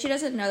 as if she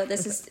doesn't know that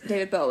this is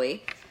David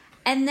Bowie.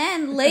 And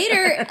then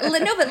later,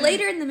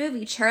 later in the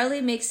movie,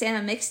 Charlie makes Sam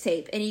a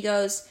mixtape, and he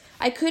goes,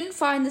 I couldn't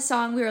find the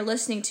song we were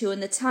listening to in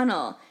the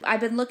tunnel.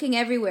 I've been looking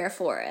everywhere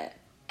for it.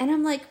 And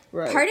I'm like,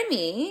 pardon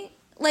me?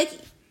 Like,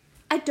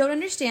 I don't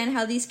understand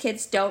how these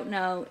kids don't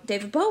know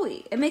David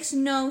Bowie. It makes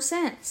no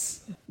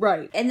sense.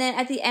 Right. And then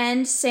at the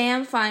end,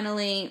 Sam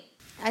finally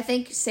makes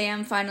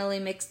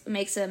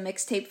a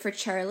mixtape for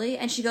Charlie,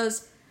 and she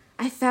goes,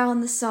 I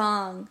found the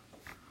song,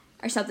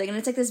 or something. And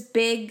it's like this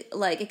big,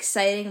 like,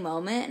 exciting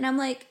moment. And I'm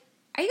like,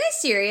 are you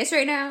guys serious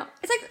right now?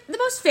 It's like the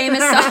most famous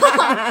song.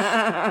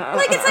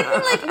 Like, it's like,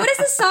 being like, what is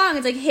this song?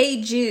 It's like,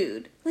 Hey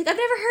Jude. Like, I've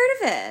never heard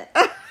of it.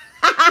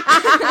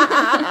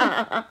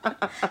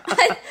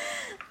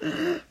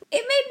 It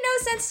made no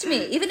sense to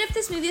me. Even if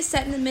this movie is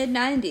set in the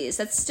mid-90s,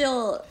 that's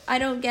still, I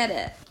don't get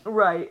it.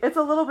 Right. It's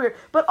a little weird.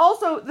 But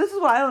also, this is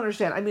what I don't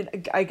understand. I mean,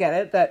 I get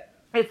it that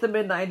it's the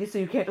mid-90s, so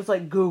you can't just,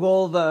 like,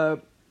 Google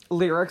the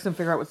lyrics and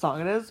figure out what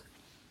song it is.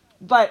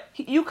 But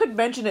you could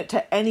mention it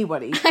to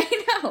anybody.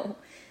 I know.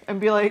 And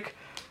be like,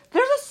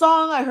 there's a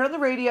song I heard on the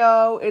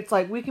radio. It's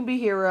like, We Can Be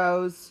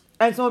Heroes.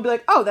 And someone would be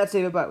like, oh, that's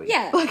David Bowie.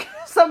 Yeah. Like,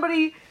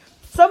 somebody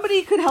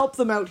could help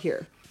them out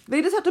here.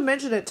 They just have to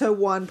mention it to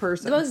one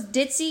person. The most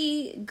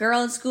ditzy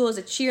girl in school is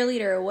a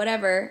cheerleader or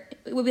whatever.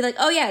 It would be like,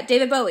 oh yeah,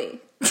 David Bowie.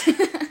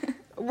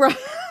 Right.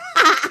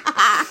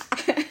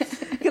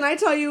 Can I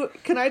tell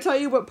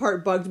you what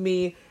part bugged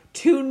me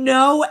to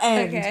no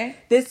end? Okay.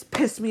 This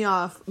pissed me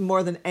off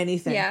more than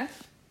anything. Yeah.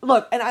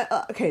 Look, and I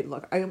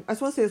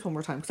just want to say this one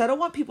more time, because I don't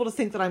want people to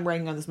think that I'm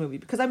ragging on this movie,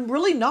 because I'm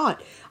really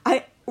not.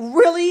 I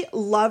really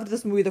loved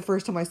this movie the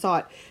first time I saw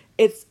it.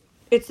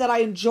 It's that I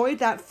enjoyed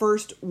that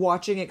first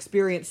watching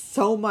experience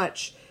so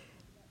much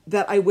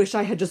that I wish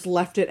I had just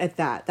left it at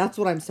that. That's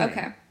what I'm saying.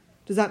 Okay.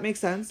 Does that make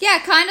sense? Yeah,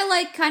 kind of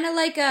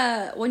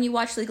like when you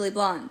watch Legally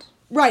Blonde.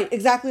 Right,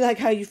 exactly like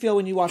how you feel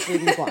when you watch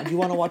Legally Blonde. You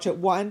want to watch it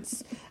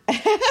once.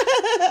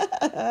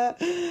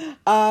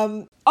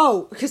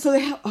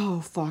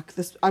 Fuck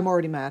this. I'm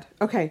already mad.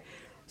 Okay,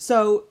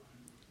 so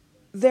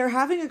they're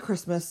having a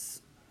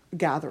Christmas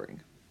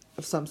gathering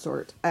of some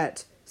sort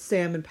at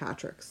Sam and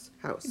Patrick's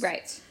house.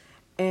 Right.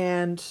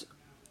 And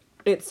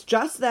it's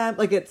just them.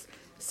 Like, it's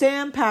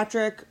Sam,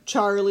 Patrick,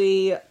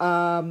 Charlie,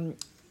 what's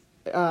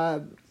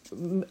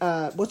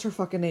her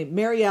fucking name?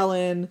 Mary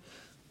Ellen,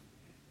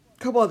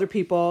 a couple other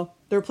people.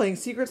 They're playing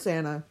Secret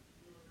Santa.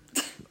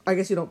 I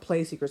guess you don't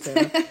play Secret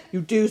Santa.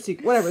 You do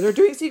whatever. They're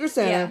doing Secret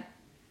Santa. Yeah.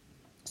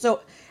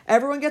 So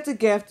everyone gets a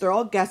gift. They're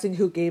all guessing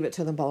who gave it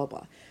to them, blah,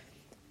 blah,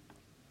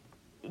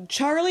 blah.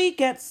 Charlie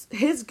gets,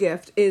 his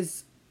gift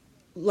is,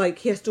 like,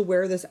 he has to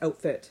wear this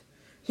outfit.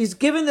 He's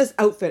given this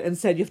outfit and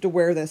said, you have to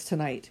wear this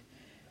tonight.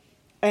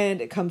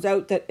 And it comes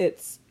out that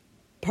it's,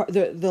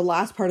 the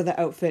last part of the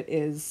outfit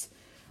is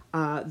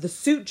the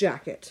suit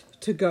jacket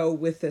to go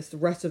with this, the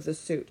rest of the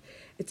suit.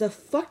 It's a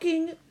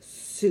fucking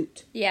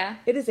suit. Yeah.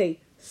 It is a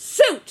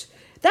suit!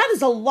 That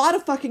is a lot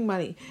of fucking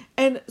money.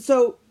 And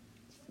so,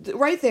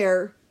 right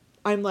there,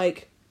 I'm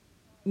like,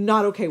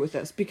 not okay with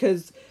this.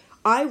 Because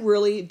I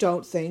really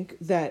don't think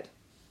that,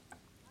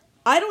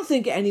 I don't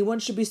think anyone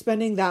should be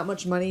spending that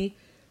much money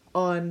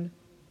on,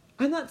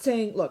 I'm not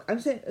saying, look, I'm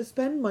saying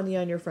spend money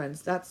on your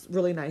friends. That's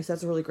really nice.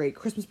 That's really great.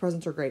 Christmas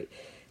presents are great.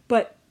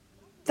 But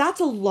that's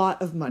a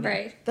lot of money.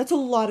 Right. That's a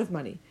lot of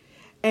money.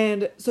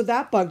 And so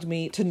that bugged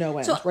me to no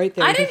end, So right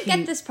there. I didn't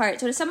get this part.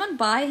 So did someone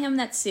buy him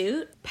that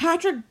suit?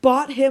 Patrick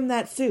bought him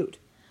that suit.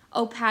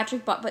 Oh,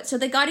 Patrick bought, but so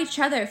they got each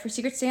other for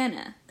Secret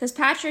Santa. Because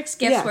Patrick's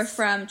gifts were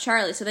from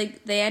Charlie, so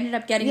they ended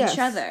up getting each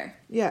other.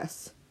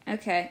 Yes.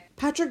 Okay.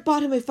 Patrick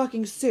bought him a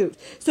fucking suit.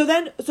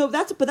 But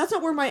that's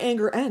not where my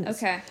anger ends.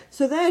 Okay.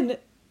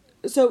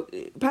 So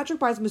Patrick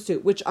buys him a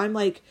suit, which I'm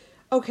like,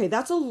 okay,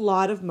 that's a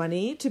lot of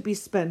money to be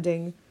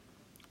spending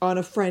on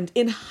a friend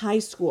in high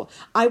school.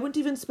 I wouldn't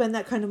even spend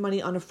that kind of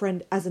money on a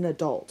friend as an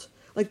adult.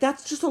 Like,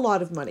 that's just a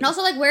lot of money. And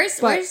also, like, where's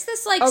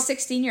this, like,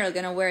 16-year-old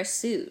gonna wear a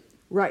suit?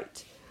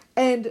 Right.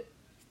 And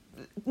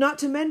not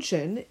to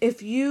mention,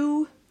 if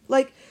you,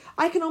 like,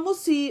 I can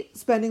almost see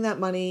spending that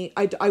money,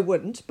 I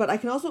wouldn't, but I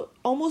can also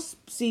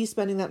almost see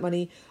spending that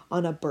money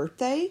on a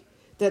birthday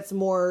that's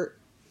more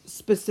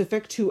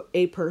specific to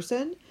a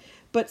person.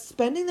 But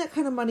spending that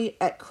kind of money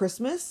at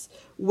Christmas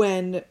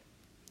when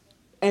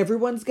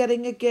everyone's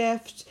getting a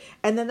gift,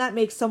 and then that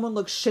makes someone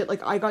look shit,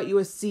 like, I got you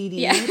a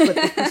CD, but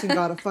this person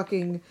got a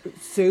fucking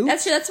suit.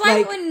 That's true. That's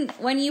why, like,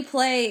 when you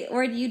play,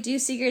 or you do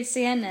Secret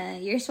Santa,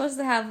 you're supposed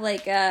to have,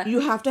 like,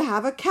 you have to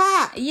have a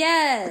cap.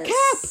 Yes.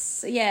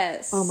 A cap.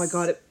 Yes. Oh my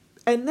god.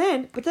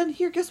 But then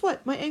here, guess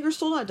what? My anger's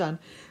still not done.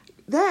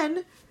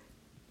 then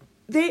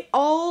they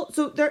all,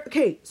 so they're,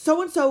 okay,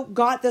 so-and-so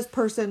got this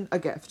person a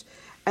gift.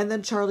 And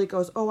then Charlie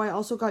goes, oh, I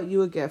also got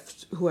you a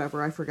gift,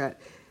 whoever, I forget.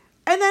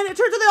 And then it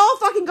turns out they all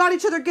fucking got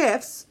each other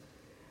gifts,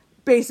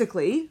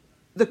 basically.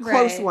 The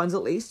close ones,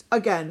 at least.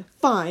 Again,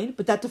 fine,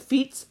 but that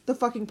defeats the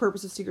fucking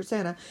purpose of Secret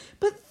Santa.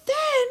 But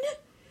then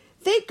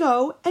they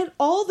go, and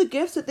all the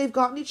gifts that they've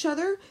gotten each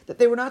other, that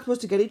they were not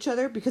supposed to get each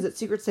other because it's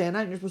Secret Santa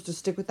and you're supposed to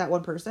stick with that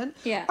one person,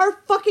 are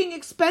fucking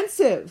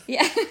expensive.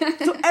 Yeah.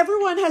 So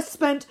everyone has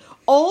spent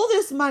all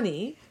this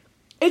money.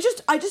 I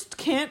just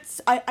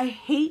can't,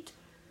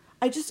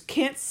 I just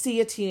can't see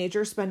a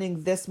teenager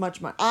spending this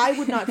much money. I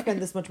would not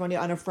spend this much money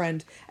on a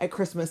friend at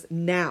Christmas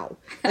now.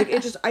 Like,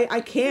 it just,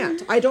 I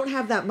can't. I don't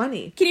have that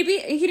money. Can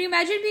you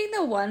imagine being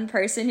the one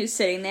person who's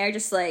sitting there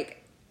just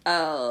like,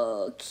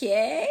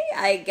 okay,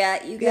 I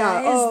got you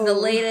guys the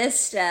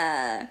latest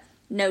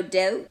No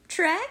Doubt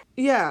track?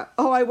 Yeah.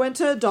 Oh, I went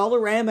to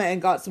Dollarama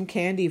and got some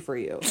candy for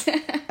you.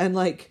 And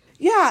like,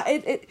 yeah,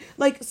 it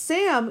like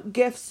Sam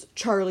gifts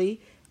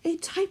Charlie a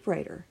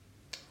typewriter.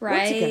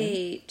 Right.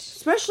 Again,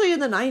 especially in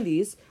the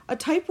 90s, a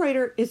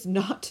typewriter is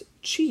not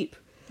cheap.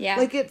 Yeah.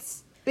 Like, it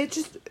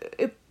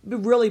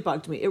really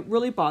bugged me. It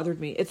really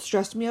bothered me. It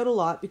stressed me out a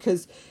lot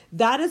because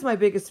that is my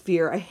biggest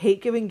fear. I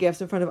hate giving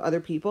gifts in front of other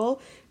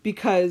people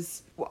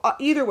because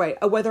either way,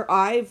 whether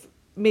I've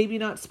maybe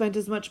not spent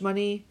as much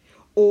money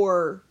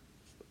or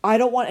I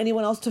don't want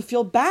anyone else to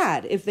feel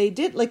bad if they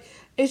did. Like,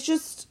 it's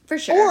just... For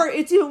sure. Or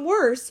it's even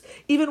worse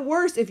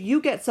if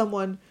you get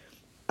someone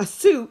a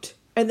suit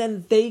and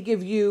then they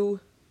give you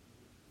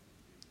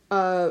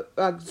a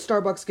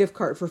Starbucks gift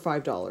card for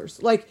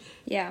 $5. Like,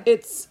 yeah,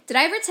 it's... Did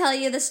I ever tell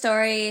you the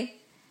story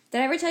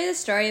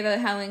about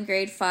how in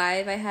grade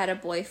 5 I had a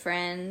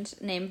boyfriend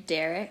named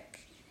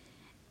Derek?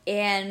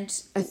 And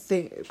I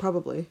think,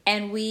 probably.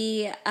 And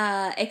we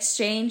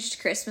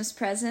exchanged Christmas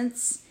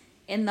presents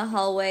in the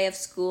hallway of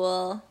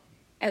school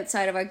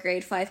outside of our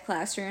grade 5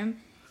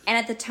 classroom. And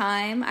at the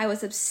time, I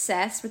was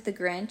obsessed with the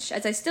Grinch,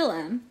 as I still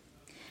am.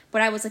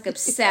 But I was, like,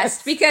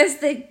 obsessed because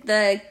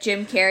the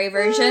Jim Carrey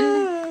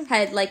version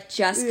had, like,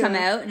 just come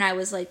out. And I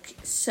was, like,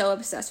 so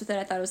obsessed with it.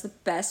 I thought it was the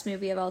best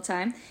movie of all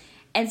time.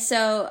 And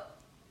so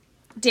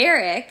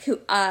Derek, who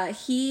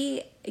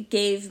he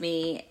gave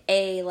me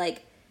a,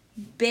 like,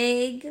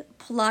 big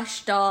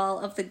plush doll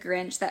of the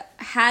Grinch that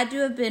had to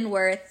have been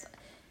worth...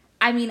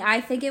 I mean,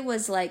 I think it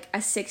was, like, a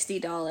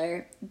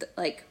 $60,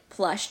 like,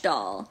 plush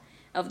doll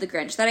of the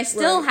Grinch that I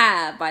still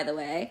have, by the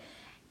way.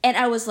 And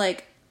I was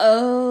like...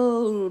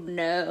 Oh,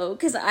 no.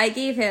 Because I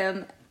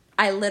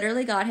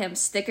literally got him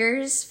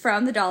stickers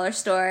from the dollar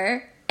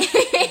store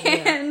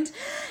and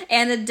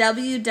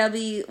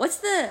a what's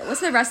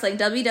the wrestling?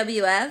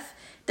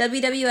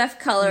 WWF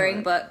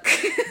coloring book.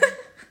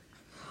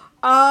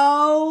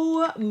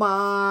 Oh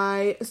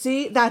my.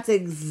 See, that's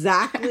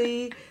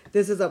exactly...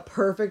 This is a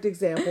perfect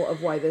example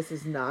of why this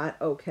is not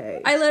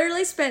okay. I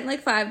literally spent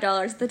like $5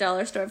 at the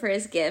dollar store for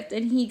his gift,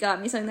 and he got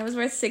me something that was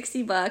worth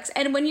 $60.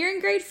 And when you're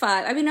in grade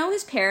 5, I mean, I know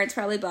his parents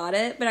probably bought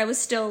it, but I was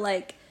still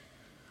like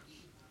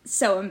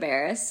so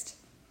embarrassed.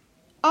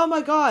 Oh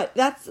my God,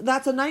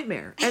 that's a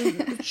nightmare.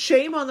 And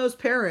shame on those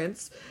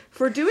parents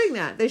for doing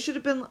that. They should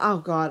have been, oh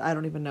God, I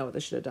don't even know what they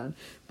should have done.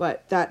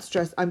 But that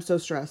stress, I'm so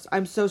stressed.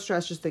 I'm so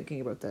stressed just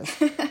thinking about this.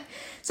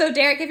 So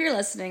Derek, if you're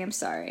listening, I'm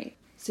sorry.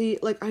 See,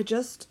 like, I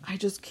just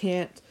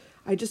can't.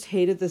 I just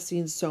hated the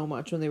scene so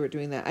much when they were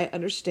doing that. I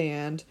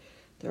understand.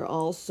 They're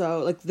all so,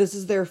 like, this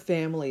is their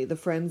family. The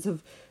friends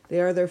they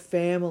are their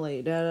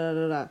family. Da da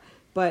da da.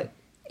 But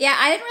yeah,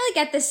 I didn't really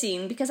get the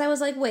scene because I was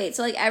like, wait,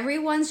 so like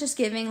everyone's just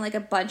giving like a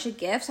bunch of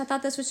gifts? I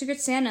thought this was Secret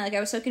Santa. Like, I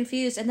was so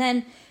confused. And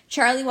then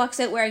Charlie walks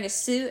out wearing a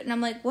suit, and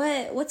I'm like,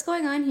 what's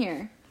going on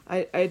here?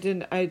 I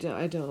don't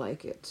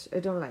like it. I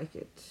don't like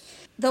it.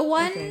 The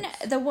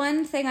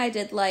one thing I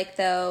did like,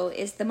 though,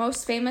 is the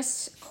most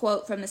famous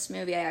quote from this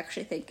movie. I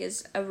actually think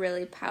is a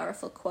really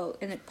powerful quote,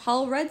 and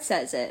Paul Rudd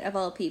says it, of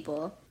all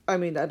people. I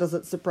mean, that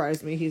doesn't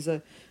surprise me. He's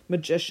a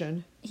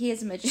magician. He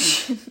is a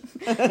magician.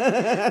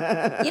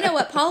 You know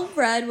what? Paul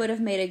Rudd would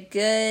have made a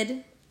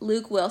good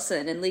Luke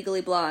Wilson in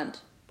Legally Blonde.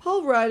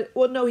 Paul Rudd?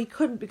 Well, no, he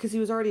couldn't because he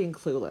was already in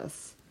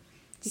Clueless.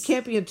 He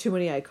can't be in too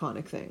many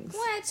iconic things.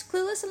 What?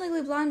 Clueless and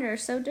Legally Blonde are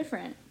so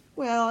different.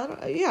 Well, I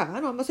don't.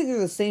 I'm not saying they're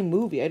the same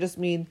movie. I just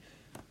mean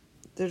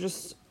they're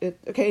just...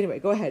 Okay, anyway,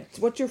 go ahead.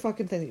 What's your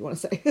fucking thing that you want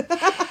to say?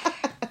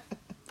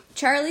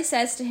 Charlie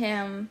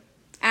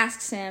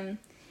asks him,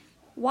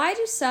 why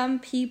do some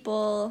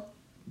people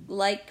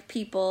like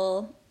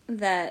people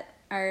that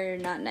are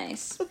not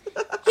nice?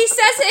 He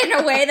says it in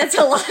a way that's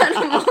a lot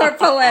more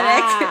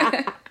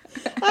poetic.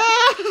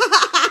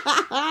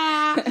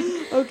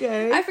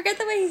 Okay. I forget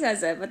the way he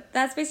says it, but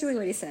that's basically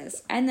what he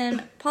says. And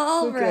then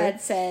Paul Rudd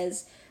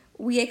says...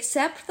 We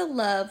accept the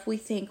love we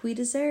think we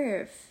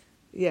deserve.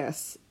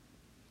 Yes.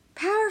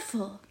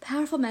 Powerful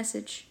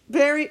message.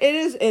 It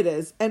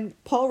is.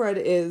 And Paul Rudd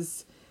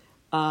is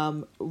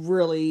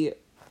really,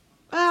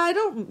 I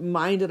don't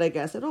mind it, I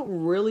guess. I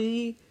don't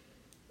really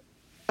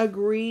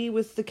agree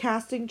with the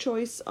casting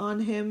choice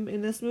on him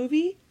in this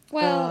movie.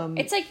 Well,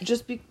 it's like...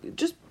 Just...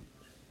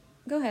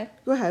 Go Go ahead.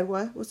 Go ahead.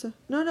 What? What's a...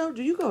 No,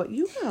 you go.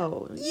 You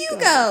go. You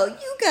go.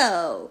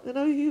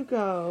 No, you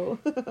go.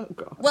 Oh,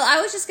 God. Well,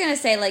 I was just going to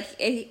say, like,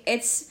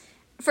 it's...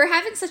 For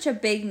having such a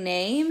big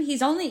name,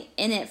 he's only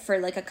in it for,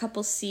 like, a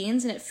couple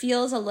scenes, and it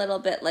feels a little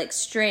bit, like,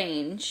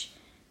 strange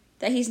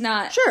that he's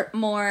not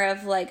more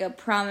of, like, a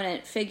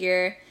prominent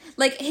figure.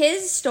 Like,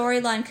 his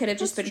storyline could have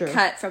just been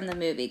cut from the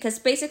movie. Because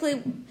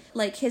basically,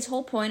 like, his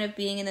whole point of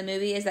being in the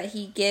movie is that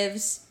he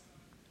gives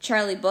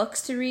Charlie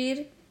books to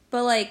read.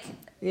 But, like,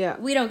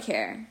 we don't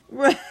care.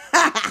 Right.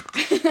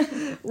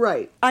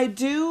 I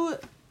do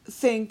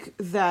think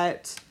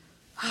that...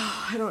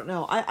 I don't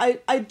know.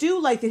 I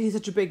do like that he's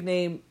such a big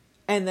name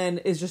and then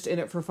is just in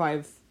it for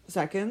 5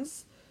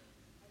 seconds.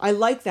 I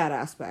like that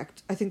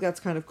aspect. I think that's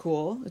kind of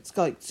cool. It's,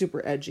 like,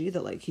 super edgy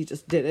that, like, he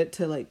just did it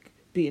to, like,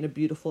 be in a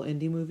beautiful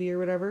indie movie or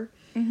whatever.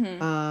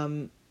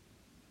 Mm-hmm.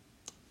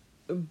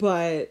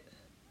 But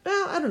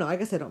I don't know. I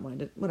guess I don't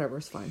mind it. Whatever,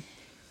 it's fine.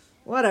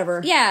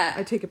 Whatever. Yeah.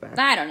 I take it back.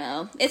 I don't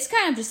know. It's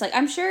kind of just like,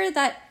 I'm sure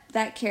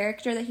that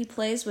character that he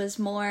plays was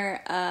more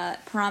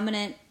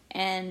prominent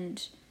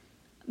and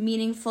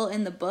meaningful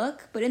in the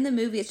book, but in the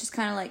movie it's just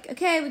kind of like,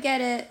 okay, we get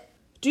it.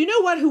 Do you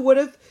know what?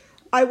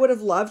 I would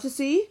have loved to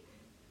see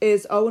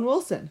is Owen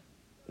Wilson.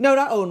 No,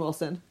 not Owen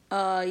Wilson.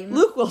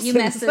 Luke Wilson. You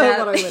messed it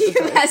up. You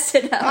messed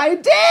it up. I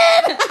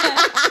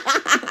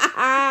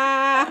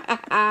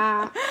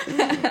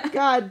did!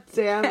 God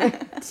damn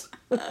it.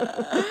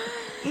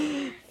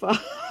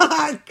 Fuck.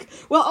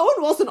 Well,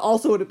 Owen Wilson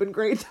also would have been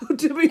great, though,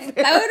 to be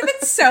fair. That would have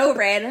been so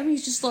random.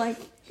 He's just like,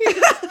 here's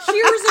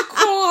a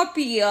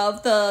copy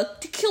of the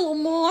To Kill a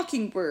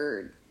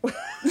Mockingbird.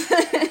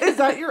 Is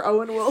that your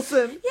Owen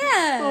Wilson?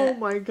 Yeah. Oh,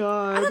 my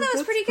God. I thought that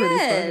was pretty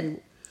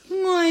good.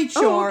 Hi,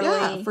 Charlie.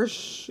 Oh, yeah, for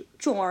sure.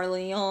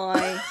 Charlie,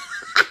 hi.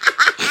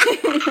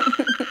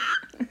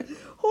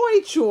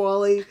 Hoi,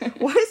 Charlie.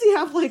 Why does he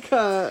have, like,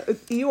 a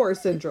Eeyore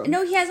syndrome?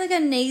 No, he has, like, a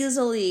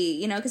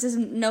nasally, because his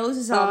nose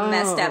is all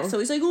messed up. So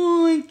he's like,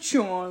 hi,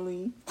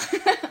 Charlie.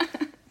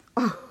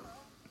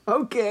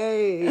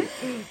 Okay.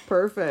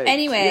 Perfect.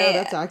 Anyway. Yeah,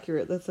 that's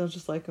accurate. That sounds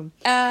just like him.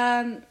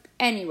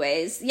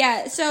 Anyways,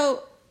 yeah,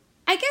 so...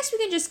 I guess we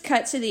can just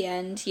cut to the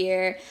end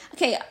here.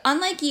 Okay,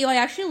 unlike you, I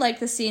actually like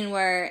the scene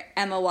where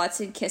Emma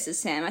Watson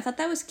kisses him. I thought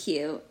that was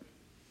cute.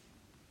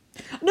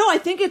 No, I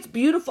think it's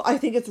beautiful. I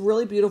think it's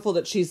really beautiful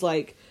that she's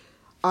like,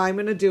 I'm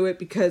going to do it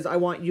because I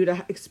want you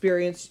to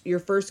experience your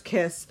first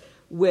kiss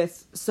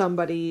with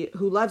somebody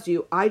who loves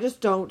you. I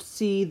just don't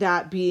see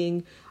that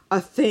being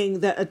a thing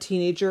that a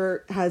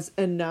teenager has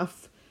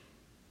enough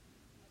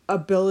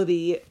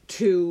ability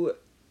to...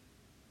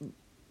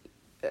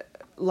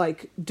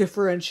 like,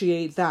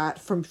 differentiate that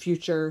from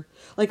future.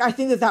 Like, I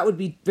think that would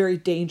be very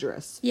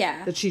dangerous.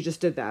 Yeah. That she just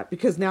did that.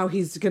 Because now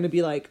he's going to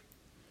be like,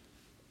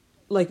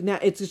 now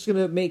it's just going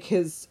to make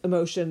his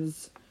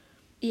emotions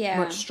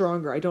much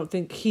stronger. I don't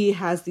think he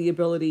has the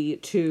ability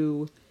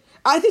to...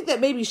 I think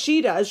that maybe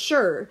she does,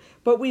 sure.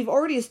 But we've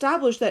already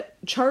established that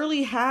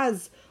Charlie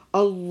has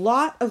a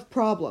lot of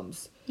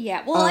problems.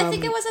 Yeah, well, I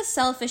think it was a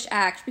selfish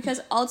act.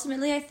 Because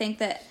ultimately, I think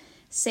that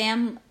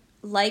Sam...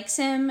 likes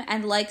him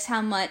and likes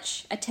how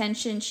much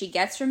attention she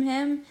gets from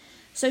him.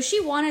 So she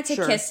wanted to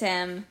kiss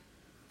him,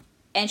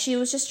 and she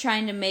was just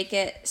trying to make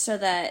it so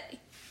that,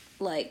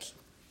 like,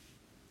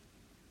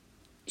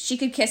 she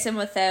could kiss him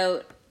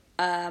without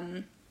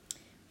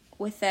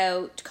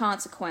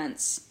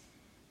consequence.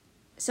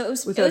 So it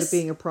was... Without it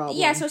being a problem.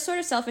 Yeah, so it's sort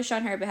of selfish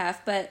on her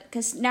behalf, but...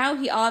 Because now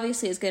he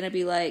obviously is going to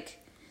be, like,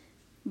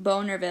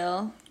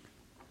 Bonerville.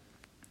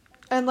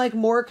 And, like,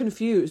 more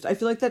confused. I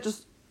feel like that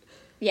just...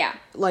 Yeah.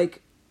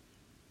 Like...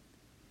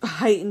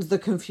 heightens the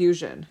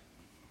confusion.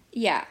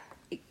 Yeah.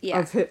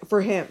 For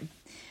him.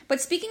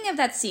 But speaking of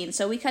that scene,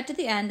 so we cut to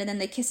the end and then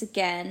they kiss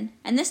again.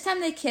 And this time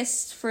they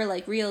kissed for,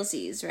 like,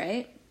 realsies,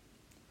 right?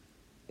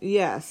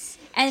 Yes.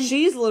 And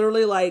she's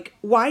literally like,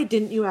 why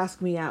didn't you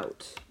ask me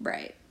out?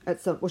 Right.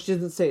 Well, she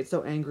doesn't say it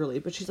so angrily,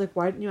 but she's like,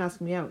 why didn't you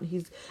ask me out?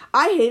 And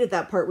I hated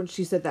that part when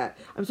she said that.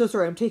 I'm so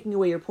sorry, I'm taking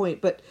away your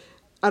point, but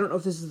I don't know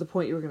if this is the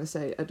point you were going to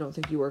say. I don't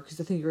think you were, because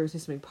I think you were going to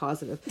say something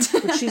positive.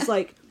 But she's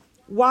like,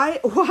 why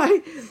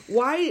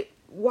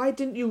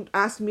didn't you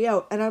ask me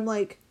out? And I'm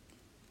like,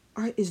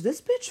 is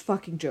this bitch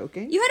fucking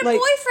joking? You had a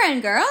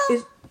boyfriend, girl.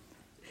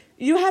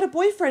 You had a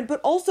boyfriend,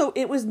 but also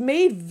it was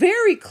made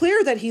very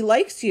clear that he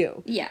likes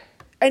you. Yeah.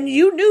 And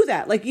you knew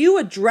that. Like, you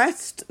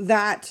addressed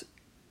that.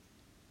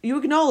 You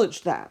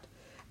acknowledged that.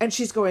 And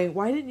she's going,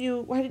 why didn't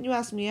you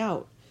ask me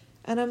out?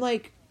 And I'm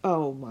like,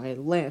 oh my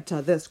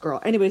Lanta, this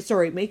girl. Anyway,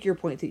 sorry, make your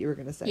point that you were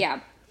going to say.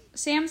 Yeah.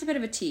 Sam's a bit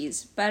of a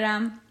tease, but,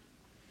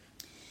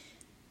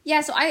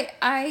 yeah, so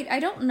I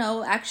don't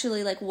know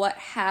actually, like, what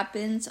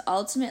happens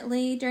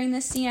ultimately during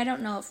this scene. I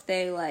don't know if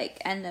they, like,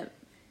 end up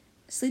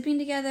sleeping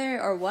together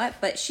or what,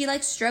 but she,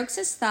 like, strokes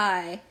his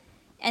thigh,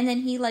 and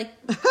then he, like,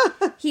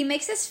 he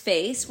makes this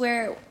face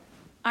where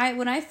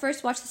when I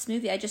first watched this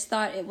movie, I just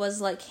thought it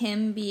was, like,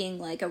 him being,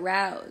 like,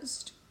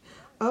 aroused.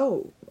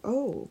 Oh,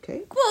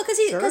 okay. Well,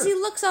 because he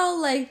looks all,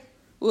 like,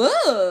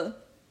 whoa.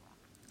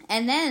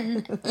 And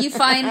then you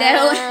find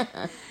out...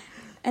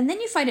 And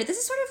then you find out this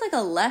is sort of like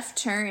a left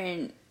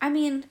turn. I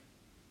mean,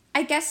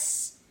 I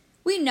guess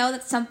we know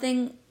that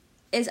something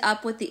is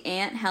up with the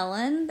Aunt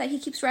Helen that he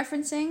keeps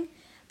referencing,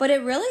 but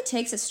it really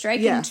takes a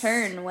striking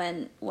turn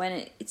when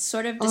it's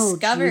sort of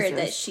discovered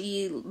that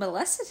she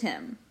molested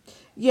him.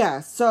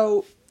 Yeah,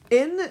 so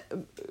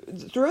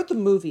throughout the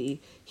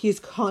movie, he's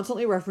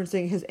constantly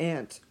referencing his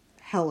aunt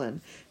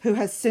Helen, who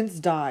has since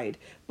died,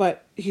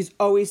 but he's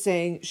always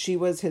saying she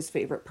was his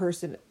favorite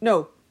person.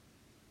 No,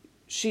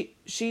 she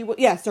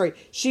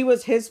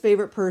was his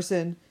favorite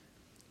person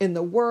in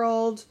the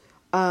world.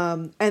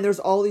 And there's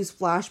all these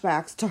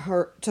flashbacks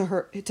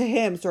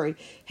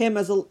him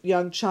as a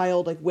young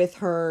child, like with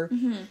her.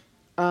 Mm-hmm.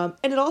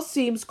 And it all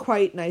seems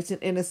quite nice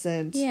and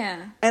innocent.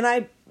 Yeah. And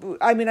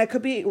I mean, I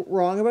could be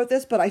wrong about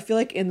this, but I feel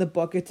like in the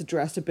book it's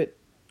addressed a bit,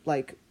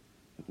 like,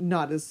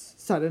 not as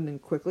sudden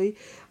and quickly.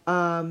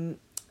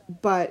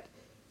 But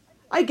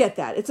I get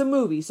that. It's a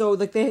movie, so,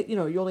 like,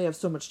 you only have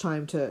so much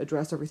time to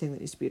address everything that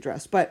needs to be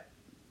addressed. But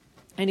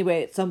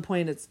anyway, at some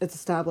point it's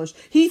established.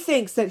 He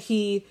thinks that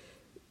he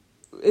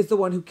is the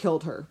one who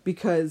killed her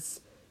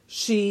because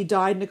she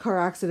died in a car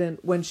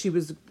accident when she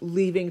was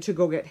leaving to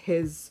go get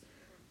his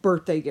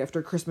birthday gift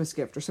or Christmas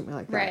gift or something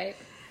like that. Right.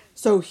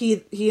 So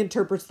he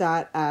interprets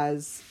that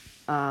as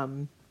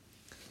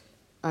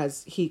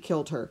he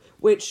killed her,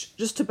 which,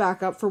 just to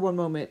back up for one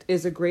moment,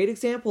 is a great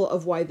example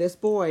of why this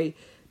boy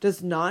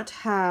does not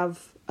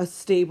have a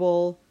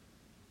stable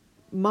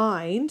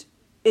mind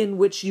in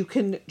which you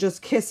can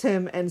just kiss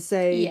him and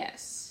say,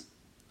 yes,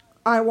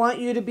 I want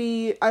you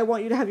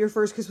to have your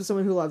first kiss with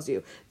someone who loves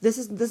you. This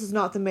is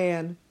not the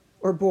man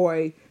or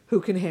boy who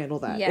can handle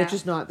that. Yeah. It's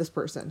just not this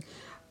person.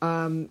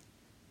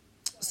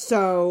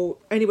 So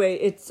anyway,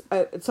 it's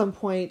at some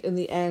point in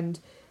the end,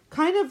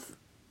 kind of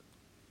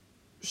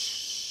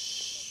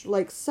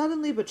like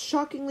suddenly but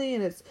shockingly,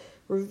 and it's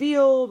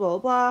revealed, blah,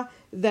 blah, blah,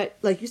 that,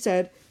 like you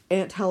said,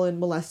 Aunt Helen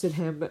molested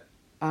him.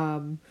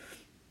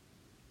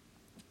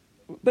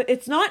 But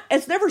it's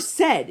never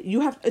said.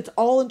 It's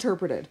all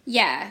interpreted.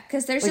 Yeah,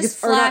 because there's like just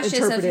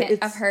flashes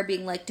of her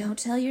being like, don't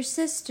tell your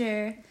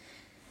sister.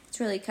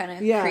 It's really kind of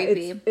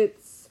creepy.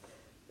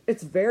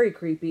 It's very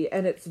creepy,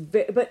 and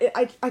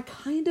I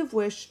kind of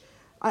wish,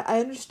 I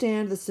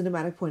understand the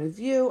cinematic point of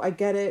view. I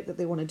get it, that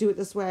they want to do it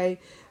this way,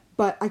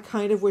 but I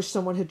kind of wish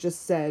someone had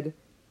just said,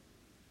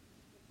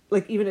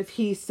 like, even if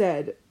he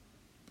said,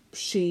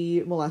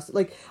 she molested,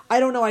 like, I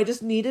don't know, I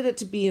just needed it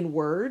to be in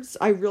words.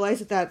 I realize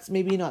that that's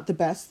maybe not the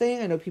best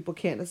thing. I know people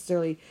can't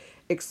necessarily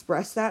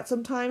express that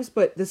sometimes,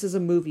 but this is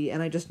a movie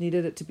and I just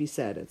needed it to be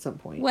said at some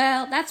point.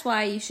 Well, that's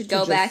why you should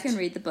go back and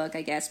read the book,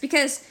 I guess,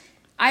 because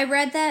I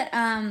read that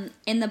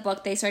in the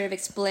book they sort of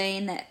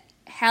explain that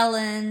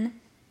Aunt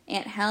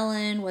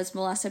Helen was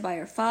molested by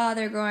her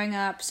father growing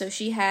up, so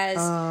she has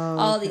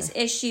all these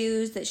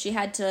issues that she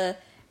had to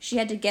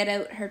get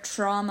out her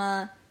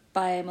trauma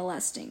by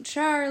molesting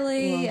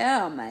Charlie.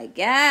 Oh my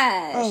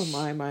gosh. Oh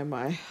my.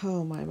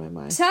 Oh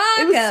my.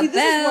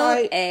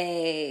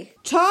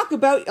 Talk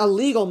about a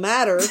legal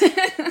matter.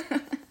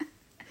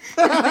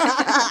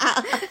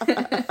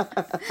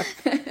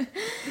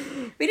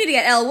 We need to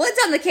get Elle Woods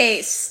on the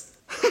case.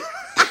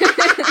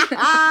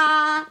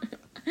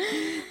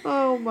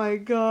 Oh my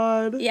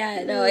god.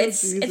 Yeah, no,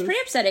 it's pretty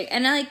upsetting.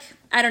 And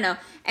I don't know.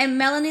 And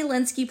Melanie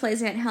Lynskey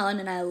plays Aunt Helen,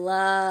 and I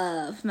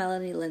love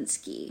Melanie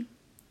Lynskey.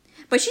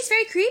 But she's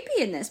very creepy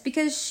in this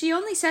because she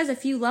only says a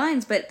few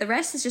lines, but the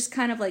rest is just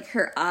kind of like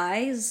her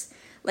eyes,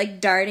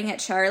 like darting at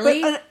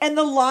Charlie. And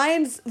the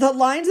lines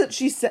that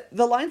she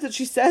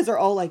says are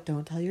all like,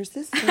 "Don't tell your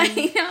sister."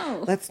 I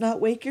know. Let's not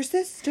wake your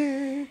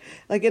sister.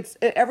 Like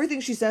everything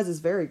she says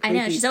is very creepy.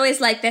 I know. She's always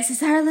like, "This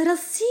is our little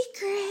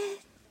secret."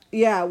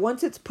 Yeah.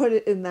 Once it's put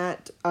it in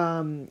that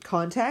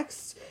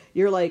context,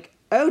 you're like,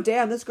 oh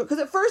damn, this girl, because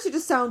at first it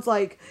just sounds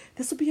like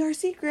this will be our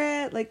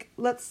secret, like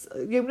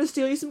I'm gonna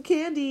steal you some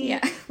candy.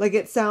 Yeah. Like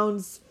it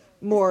sounds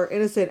more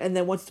innocent, and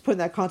then once it's put in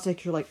that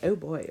context, you're like, oh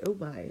boy, oh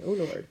my, oh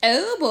lord,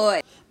 oh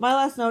boy. My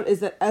last note is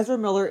that Ezra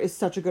Miller is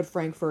such a good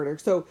Frankfurter.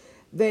 So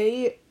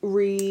they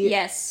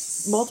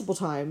multiple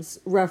times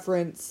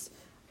reference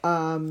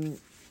Rocky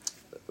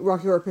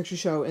Horror Picture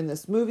Show in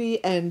this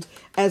movie, and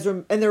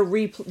Ezra, and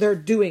they're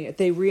doing it,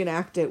 they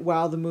reenact it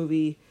while the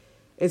movie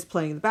is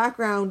playing in the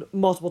background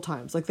multiple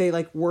times. Like they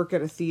work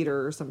at a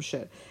theater or some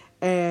shit.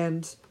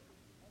 And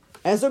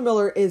Ezra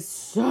Miller is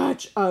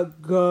such a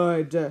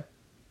good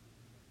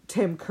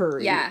Tim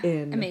Curry. Yeah,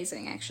 in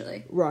amazing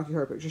actually. Rocky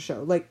Horror Picture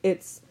Show. Like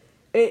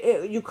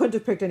you couldn't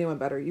have picked anyone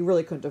better. You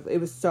really couldn't have.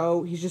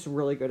 He's just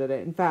really good at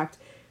it. In fact,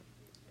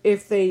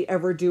 if they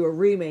ever do a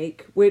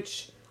remake,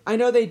 which I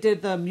know they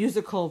did the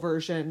musical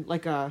version,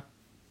 like a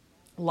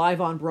live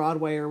on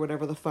Broadway or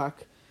whatever the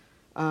fuck.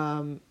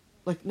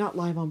 Like not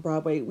live on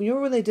Broadway. You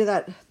remember when they did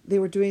that? They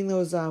were doing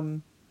those,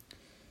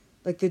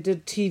 like they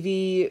did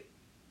TV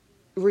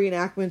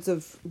reenactments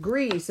of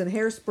Grease and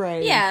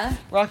Hairspray. Yeah.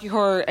 Rocky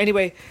Horror.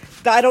 Anyway,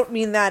 I don't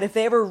mean that. If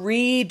they ever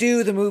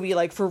redo the movie,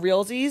 like for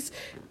realsies,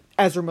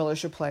 Ezra Miller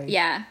should play.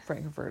 Yeah.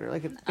 Frankfurter.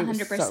 Like it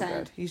 100%. was so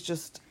good. He's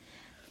just.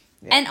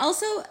 Yeah. And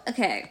also,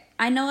 okay,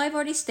 I know I've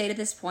already stated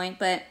this point,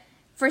 but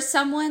for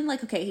someone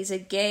like, okay, he's a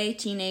gay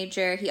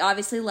teenager. He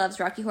obviously loves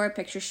Rocky Horror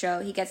Picture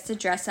Show. He gets to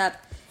dress up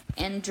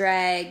and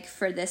drag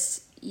for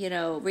this,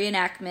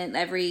 reenactment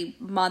every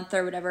month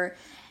or whatever.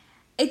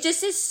 It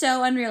just is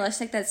so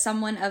unrealistic that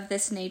someone of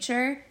this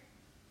nature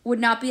would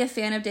not be a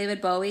fan of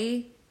David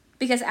Bowie.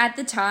 Because at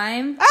the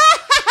time...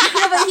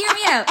 no, but hear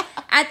me out.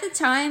 At the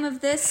time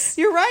of this...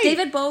 You're right.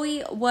 David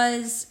Bowie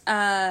was...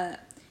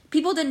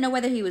 people didn't know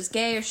whether he was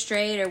gay or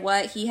straight or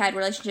what. He had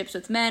relationships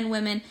with men,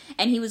 women,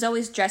 and he was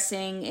always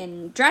dressing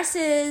in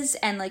dresses,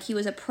 and, like, he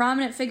was a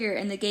prominent figure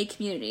in the gay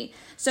community.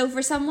 So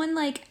for someone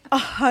like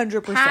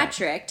 100%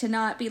 Patrick to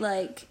not be,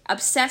 like,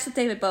 obsessed with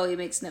David Bowie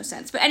makes no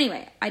sense. But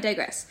anyway, I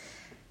digress.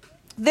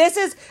 This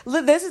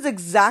is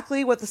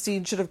exactly what the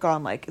scene should have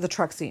gone like. The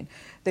truck scene.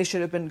 They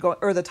should have been going,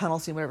 or the tunnel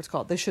scene, whatever it's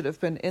called. They should have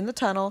been in the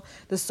tunnel.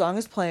 The song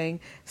is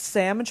playing.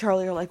 Sam and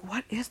Charlie are like,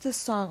 what is this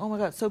song? Oh my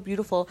God, it's so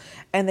beautiful.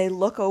 And they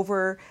look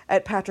over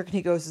at Patrick and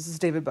he goes, this is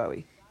David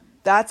Bowie.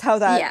 That's how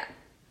that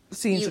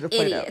scene should have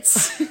played out.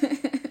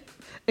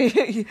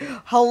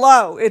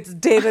 Hello, it's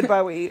David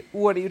Bowie.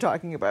 What are you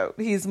talking about?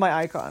 He's my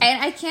icon.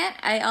 And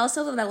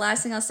the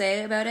last thing I'll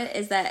say about it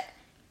is that,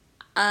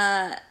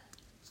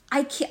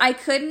 I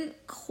couldn't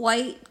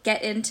quite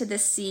get into the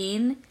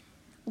scene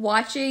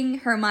watching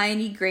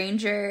Hermione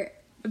Granger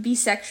be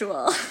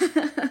sexual.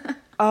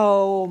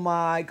 Oh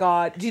my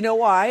God. Do you know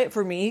why?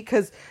 For me,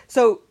 because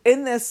so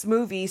in this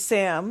movie,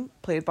 Sam,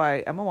 played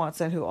by Emma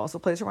Watson, who also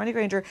plays Hermione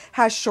Granger,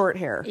 has short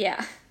hair.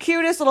 Yeah.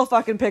 Cutest little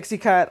fucking pixie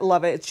cut.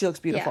 Love it. She looks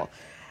beautiful.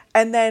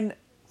 Yeah. And then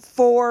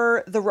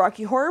for the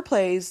Rocky Horror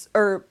plays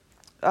or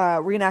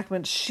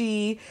reenactment,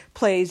 she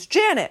plays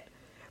Janet,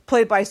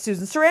 played by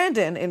Susan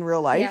Sarandon in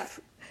real life.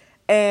 Yeah.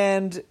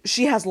 And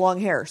she has long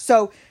hair.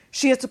 So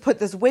she has to put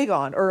this wig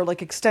on or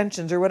like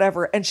extensions or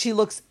whatever. And she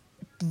looks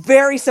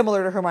very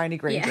similar to Hermione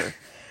Granger. Yeah.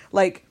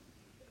 Like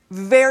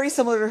very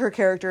similar to her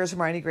character as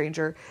Hermione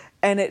Granger.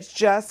 And it's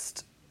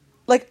just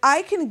like,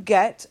 I can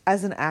get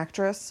as an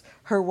actress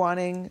her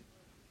wanting,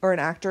 or an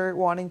actor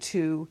wanting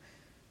to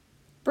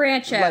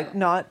branch out, like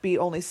not be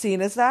only seen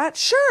as that.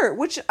 Sure,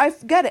 which I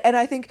get it. And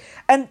I think,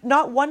 and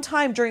not one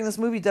time during this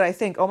movie did I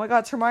think, oh my God,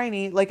 it's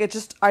Hermione. Like it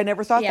just, I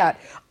never thought that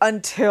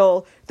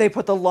until they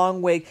put the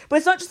long wig. But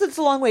it's not just that it's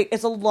a long wig,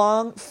 it's a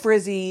long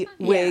frizzy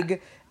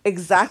wig,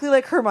 exactly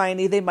like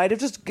Hermione. They might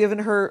have just given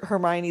her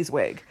Hermione's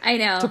wig. I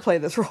know. To play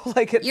this role.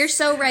 Like it's, you're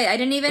so right. I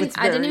didn't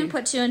even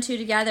put two and two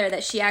together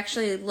that she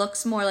actually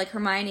looks more like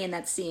Hermione in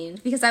that scene.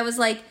 Because I was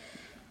like,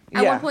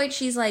 at one point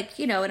she's like,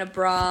 in a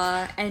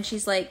bra, and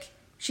she's like,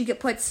 she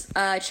puts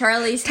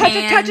Charlie's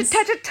hands...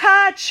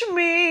 Touch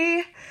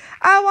me.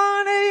 I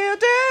want to feel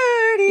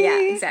dirty.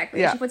 Yeah, exactly.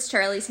 Yeah. She puts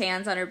Charlie's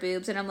hands on her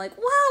boobs, and I'm like,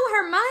 whoa,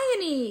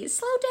 Hermione,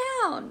 slow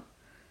down.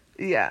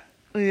 Yeah.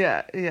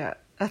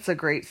 That's a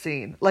great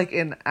scene. Like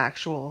in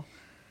actual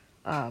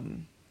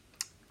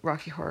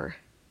Rocky Horror.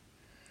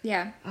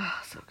 Yeah.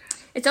 Oh, so good.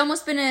 It's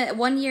almost been a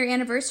 1-year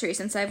anniversary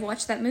since I've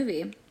watched that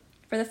movie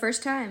for the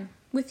first time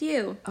with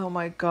you. Oh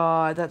my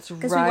God, that's right.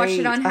 Because we watched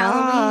it on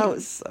Halloween. Oh, it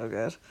was so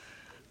good.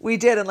 We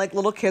did, and like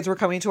little kids were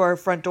coming to our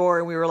front door,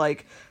 and we were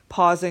like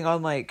pausing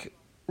on like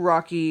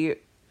Rocky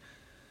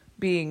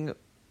being...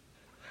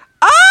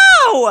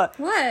 Oh!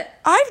 What?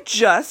 I've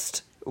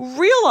just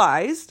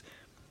realized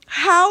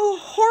how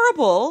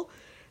horrible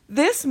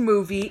this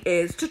movie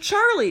is to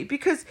Charlie,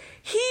 because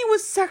he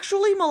was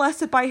sexually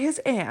molested by his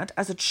aunt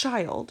as a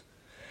child,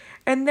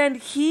 and then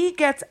he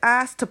gets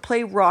asked to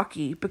play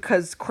Rocky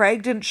because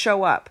Craig didn't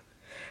show up.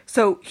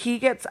 So he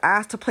gets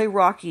asked to play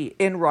Rocky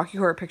in Rocky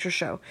Horror Picture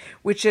Show,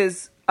 which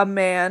is a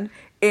man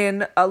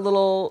in a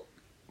little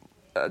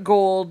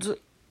gold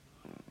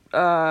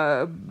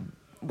bottom,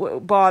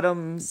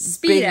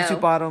 Speedo. bathing suit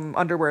bottom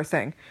underwear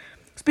thing.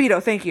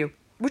 Speedo, thank you.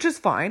 Which is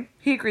fine.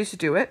 He agrees to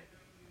do it.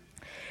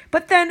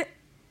 But then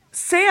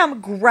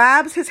Sam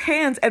grabs his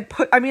hands and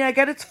I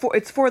get it's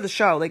for the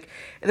show. Like,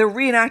 they're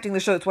reenacting the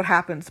show. That's what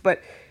happens. But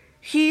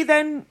he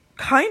then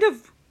kind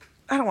of,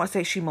 I don't want to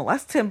say she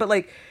molests him, but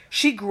like,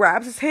 she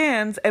grabs his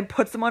hands and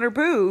puts them on her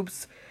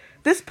boobs.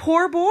 This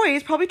poor boy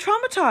is probably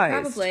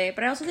traumatized. Probably,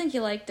 but I also think he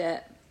liked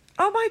it.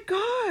 Oh my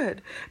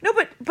God. No,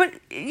 but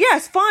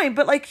yes, fine.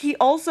 But like, he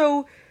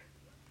also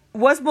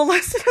was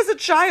molested as a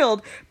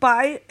child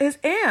by his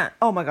aunt.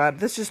 Oh my God,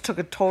 this just took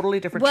a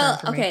totally different turn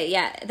for me. Well, okay,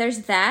 yeah.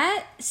 There's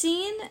that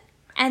scene,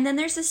 and then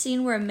there's the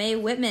scene where Mae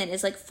Whitman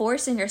is like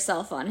forcing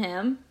herself on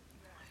him.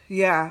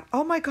 Yeah.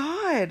 Oh my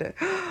God.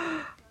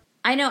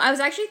 I know. I was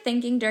actually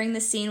thinking during the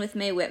scene with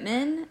Mae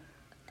Whitman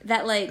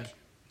that like,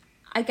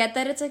 I get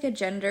that it's like a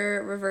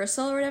gender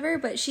reversal or whatever,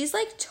 but she's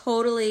like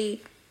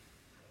totally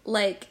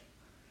like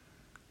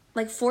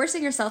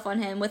forcing herself on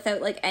him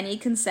without like any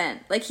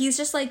consent. Like, he's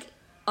just like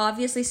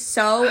obviously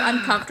so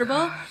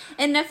uncomfortable.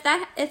 And if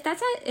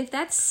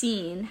that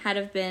scene had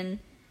have been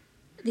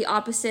the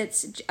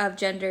opposites of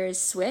genders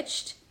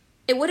switched,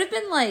 it would have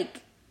been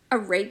like a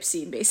rape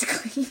scene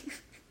basically.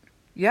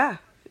 Yeah,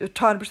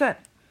 100%.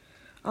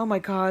 Oh my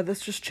God,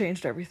 this just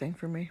changed everything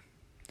for me.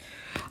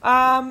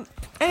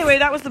 Anyway,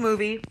 that was the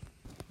movie.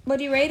 What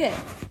do you rate it?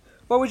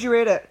 What would you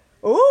rate it?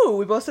 Ooh,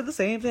 we both said the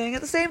same thing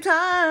at the same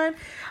time.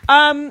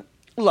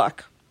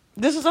 Look,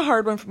 this is a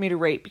hard one for me to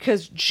rate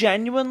because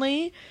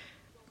genuinely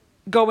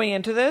going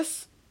into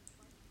this,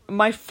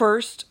 my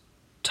first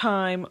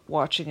time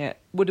watching it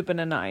would have been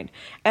a 9.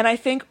 And I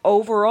think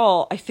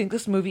overall, I think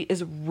this movie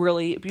is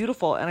really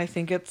beautiful. And I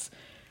think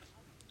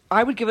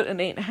I would give it an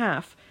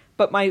 8.5.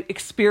 But my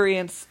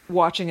experience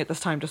watching it this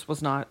time just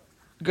was not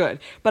good.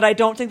 But I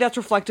don't think that's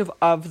reflective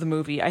of the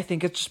movie. I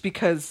think it's just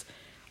because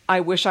I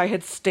wish I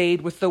had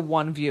stayed with the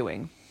one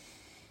viewing.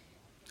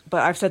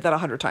 But I've said that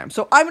 100 times.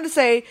 So I'm going to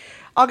say,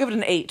 I'll give it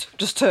an 8.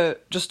 Just to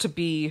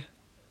be,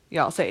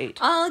 yeah, I'll say 8.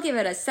 I'll give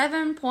it a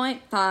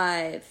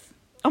 7.5.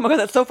 Oh my god,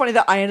 that's so funny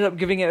that I ended up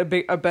giving it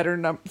a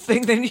better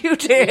thing than you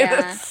did.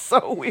 Yeah. It's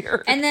so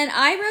weird. And then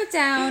I wrote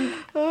down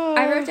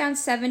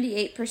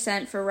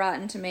 78% for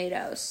Rotten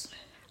Tomatoes.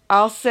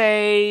 I'll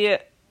say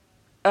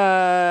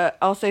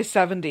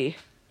 70.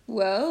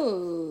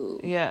 Whoa.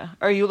 Yeah.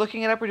 Are you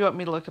looking it up or do you want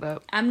me to look it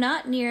up? I'm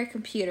not near a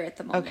computer at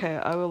the moment. Okay,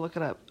 I will look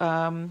it up.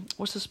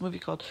 What's this movie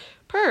called?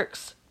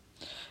 Perks.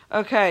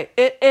 Okay,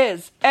 it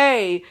is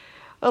a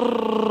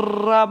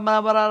oh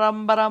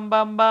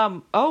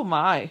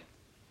my.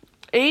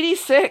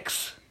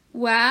 86.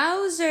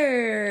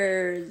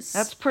 Wowzers.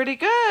 That's pretty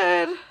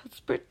good. That's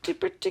pretty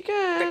good. Pretty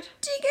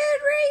good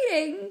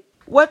rating.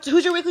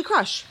 Who's your weekly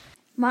crush?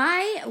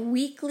 My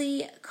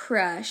weekly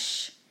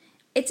crush.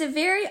 It's a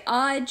very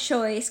odd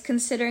choice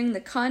considering the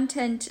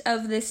content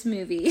of this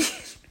movie.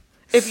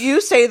 If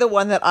you say the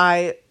one that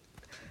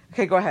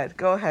okay, go ahead.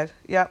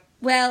 Yep.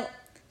 Well,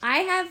 I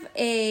have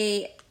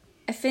a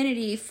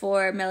affinity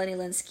for Melanie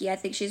Linsky. I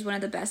think she's one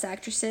of the best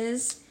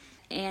actresses.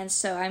 And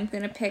so I'm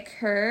going to pick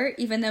her,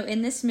 even though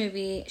in this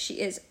movie she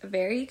is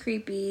very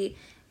creepy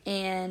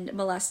and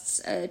molests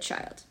a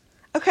child.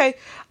 Okay.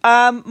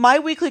 My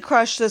weekly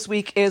crush this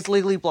week is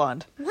Legally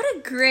Blonde. What a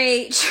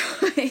great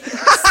choice.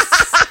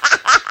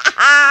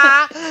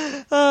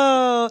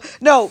 Oh,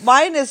 no,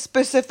 mine is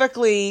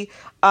specifically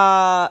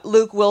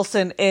Luke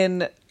Wilson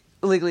in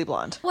Legally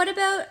Blonde. What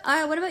about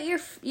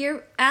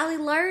your Allie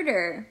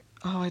Larder?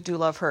 Oh, I do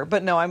love her.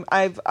 But no, I'm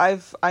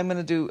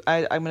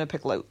gonna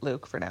pick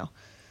Luke for now.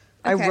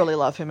 Okay. I really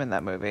love him in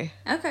that movie.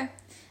 Okay.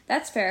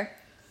 That's fair.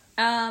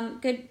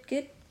 Good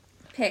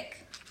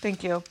pick.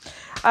 Thank you.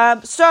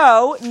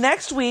 So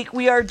next week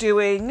we are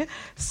doing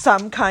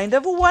Some Kind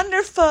of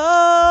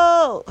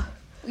Wonderful.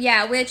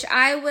 Yeah, which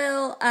I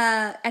will,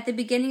 at the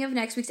beginning of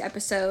next week's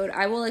episode,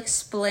 I will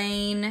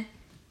explain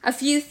a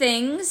few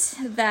things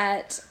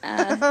that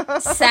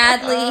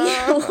sadly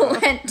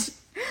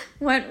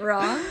went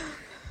wrong.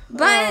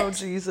 But oh,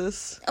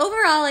 Jesus.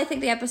 Overall, I think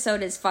the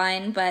episode is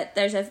fine, but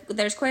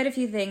there's quite a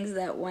few things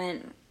that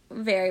went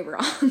very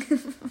wrong.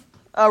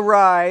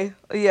 Awry.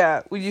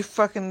 Yeah, well, you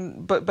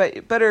fucking but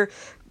better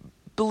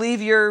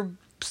believe your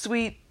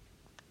sweet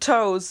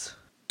toes.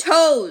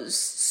 Toes.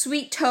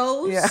 Sweet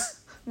toes? Yeah.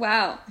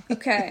 Wow.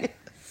 Okay.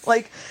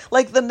 like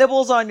the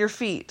nibbles on your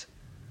feet.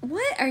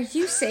 What are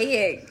you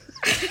saying?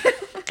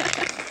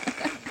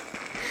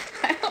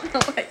 I don't know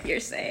what you're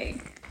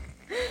saying.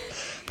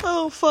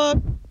 Oh, fuck.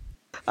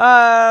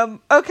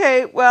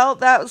 Okay, well,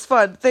 that was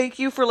fun. Thank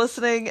you for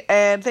listening,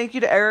 and thank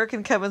you to Eric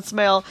and Kevin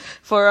Smale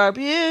for our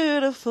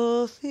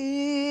beautiful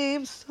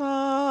theme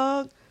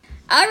song.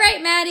 All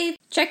right, Maddie,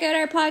 check out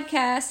our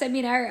podcast. I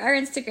mean, our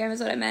Instagram is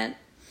what I meant.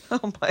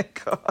 Oh my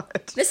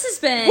god. This has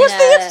been... What's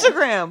the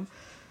Instagram?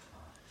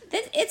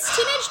 It's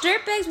Teenage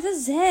Dirtbags with a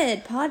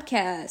Z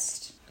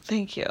podcast.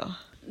 Thank you.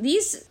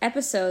 These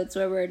episodes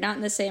where we're not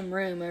in the same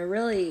room are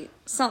really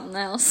something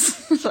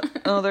else.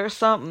 Oh, there's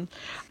something.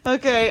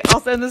 Okay,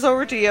 I'll send this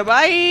over to you.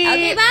 Bye.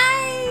 Okay,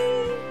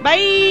 bye.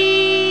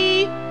 Bye.